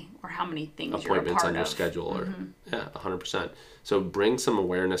day or how many things you're a Appointments part on your of. schedule, or yeah, 100%. So bring some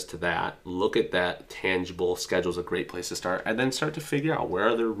awareness to that. Look at that. Tangible schedule is a great place to start, and then start to figure out where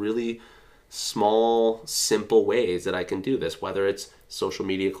are there really small, simple ways that I can do this, whether it's social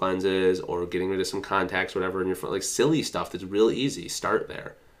media cleanses or getting rid of some contacts, whatever in your phone, like silly stuff that's real easy. Start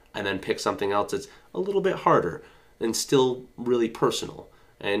there, and then pick something else that's a little bit harder and still really personal,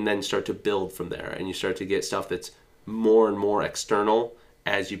 and then start to build from there. And you start to get stuff that's more and more external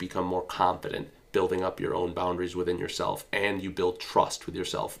as you become more confident building up your own boundaries within yourself, and you build trust with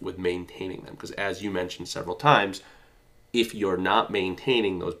yourself with maintaining them. Because as you mentioned several times, if you're not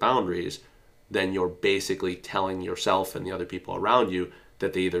maintaining those boundaries, then you're basically telling yourself and the other people around you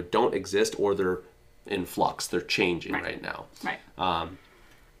that they either don't exist or they're in flux. They're changing right now. Right.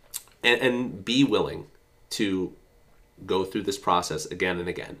 And be willing to go through this process again and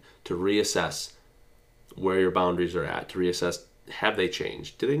again, to reassess where your boundaries are at, to reassess, have they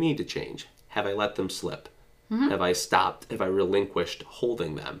changed? Do they need to change? Have I let them slip? Have I stopped? Have I relinquished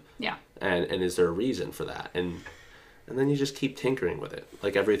holding them? Yeah. And is there a reason for that? And then you just keep tinkering with it,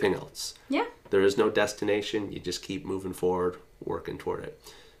 like everything else. Yeah. There is no destination. You just keep moving forward, working toward it.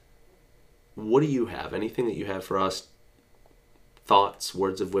 What do you have? Anything that you have for us? Thoughts,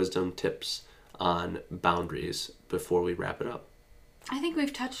 words of wisdom, tips on boundaries before we wrap it up? I think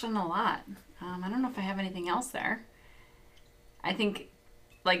we've touched on a lot. I don't know if I have anything else there. I think,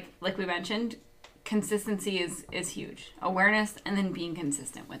 like we mentioned, consistency is huge. Awareness and then being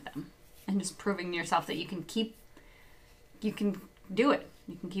consistent with them. And just proving to yourself that you can do it.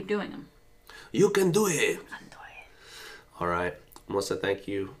 You can keep doing them. You can do it. All right. Melissa, thank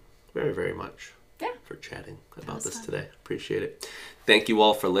you very, very much for chatting about this today. Appreciate it. Thank you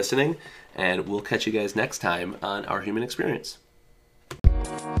all for listening, and we'll catch you guys next time on Our Human Experience.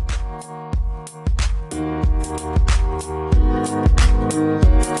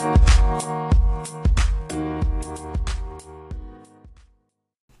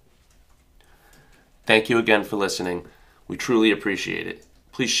 Thank you again for listening. We truly appreciate it.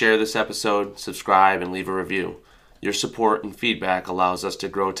 Please share this episode, subscribe, and leave a review. Your support and feedback allows us to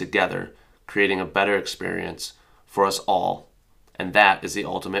grow together, creating a better experience for us all. And that is the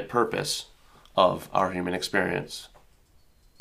ultimate purpose of Our Human Experience.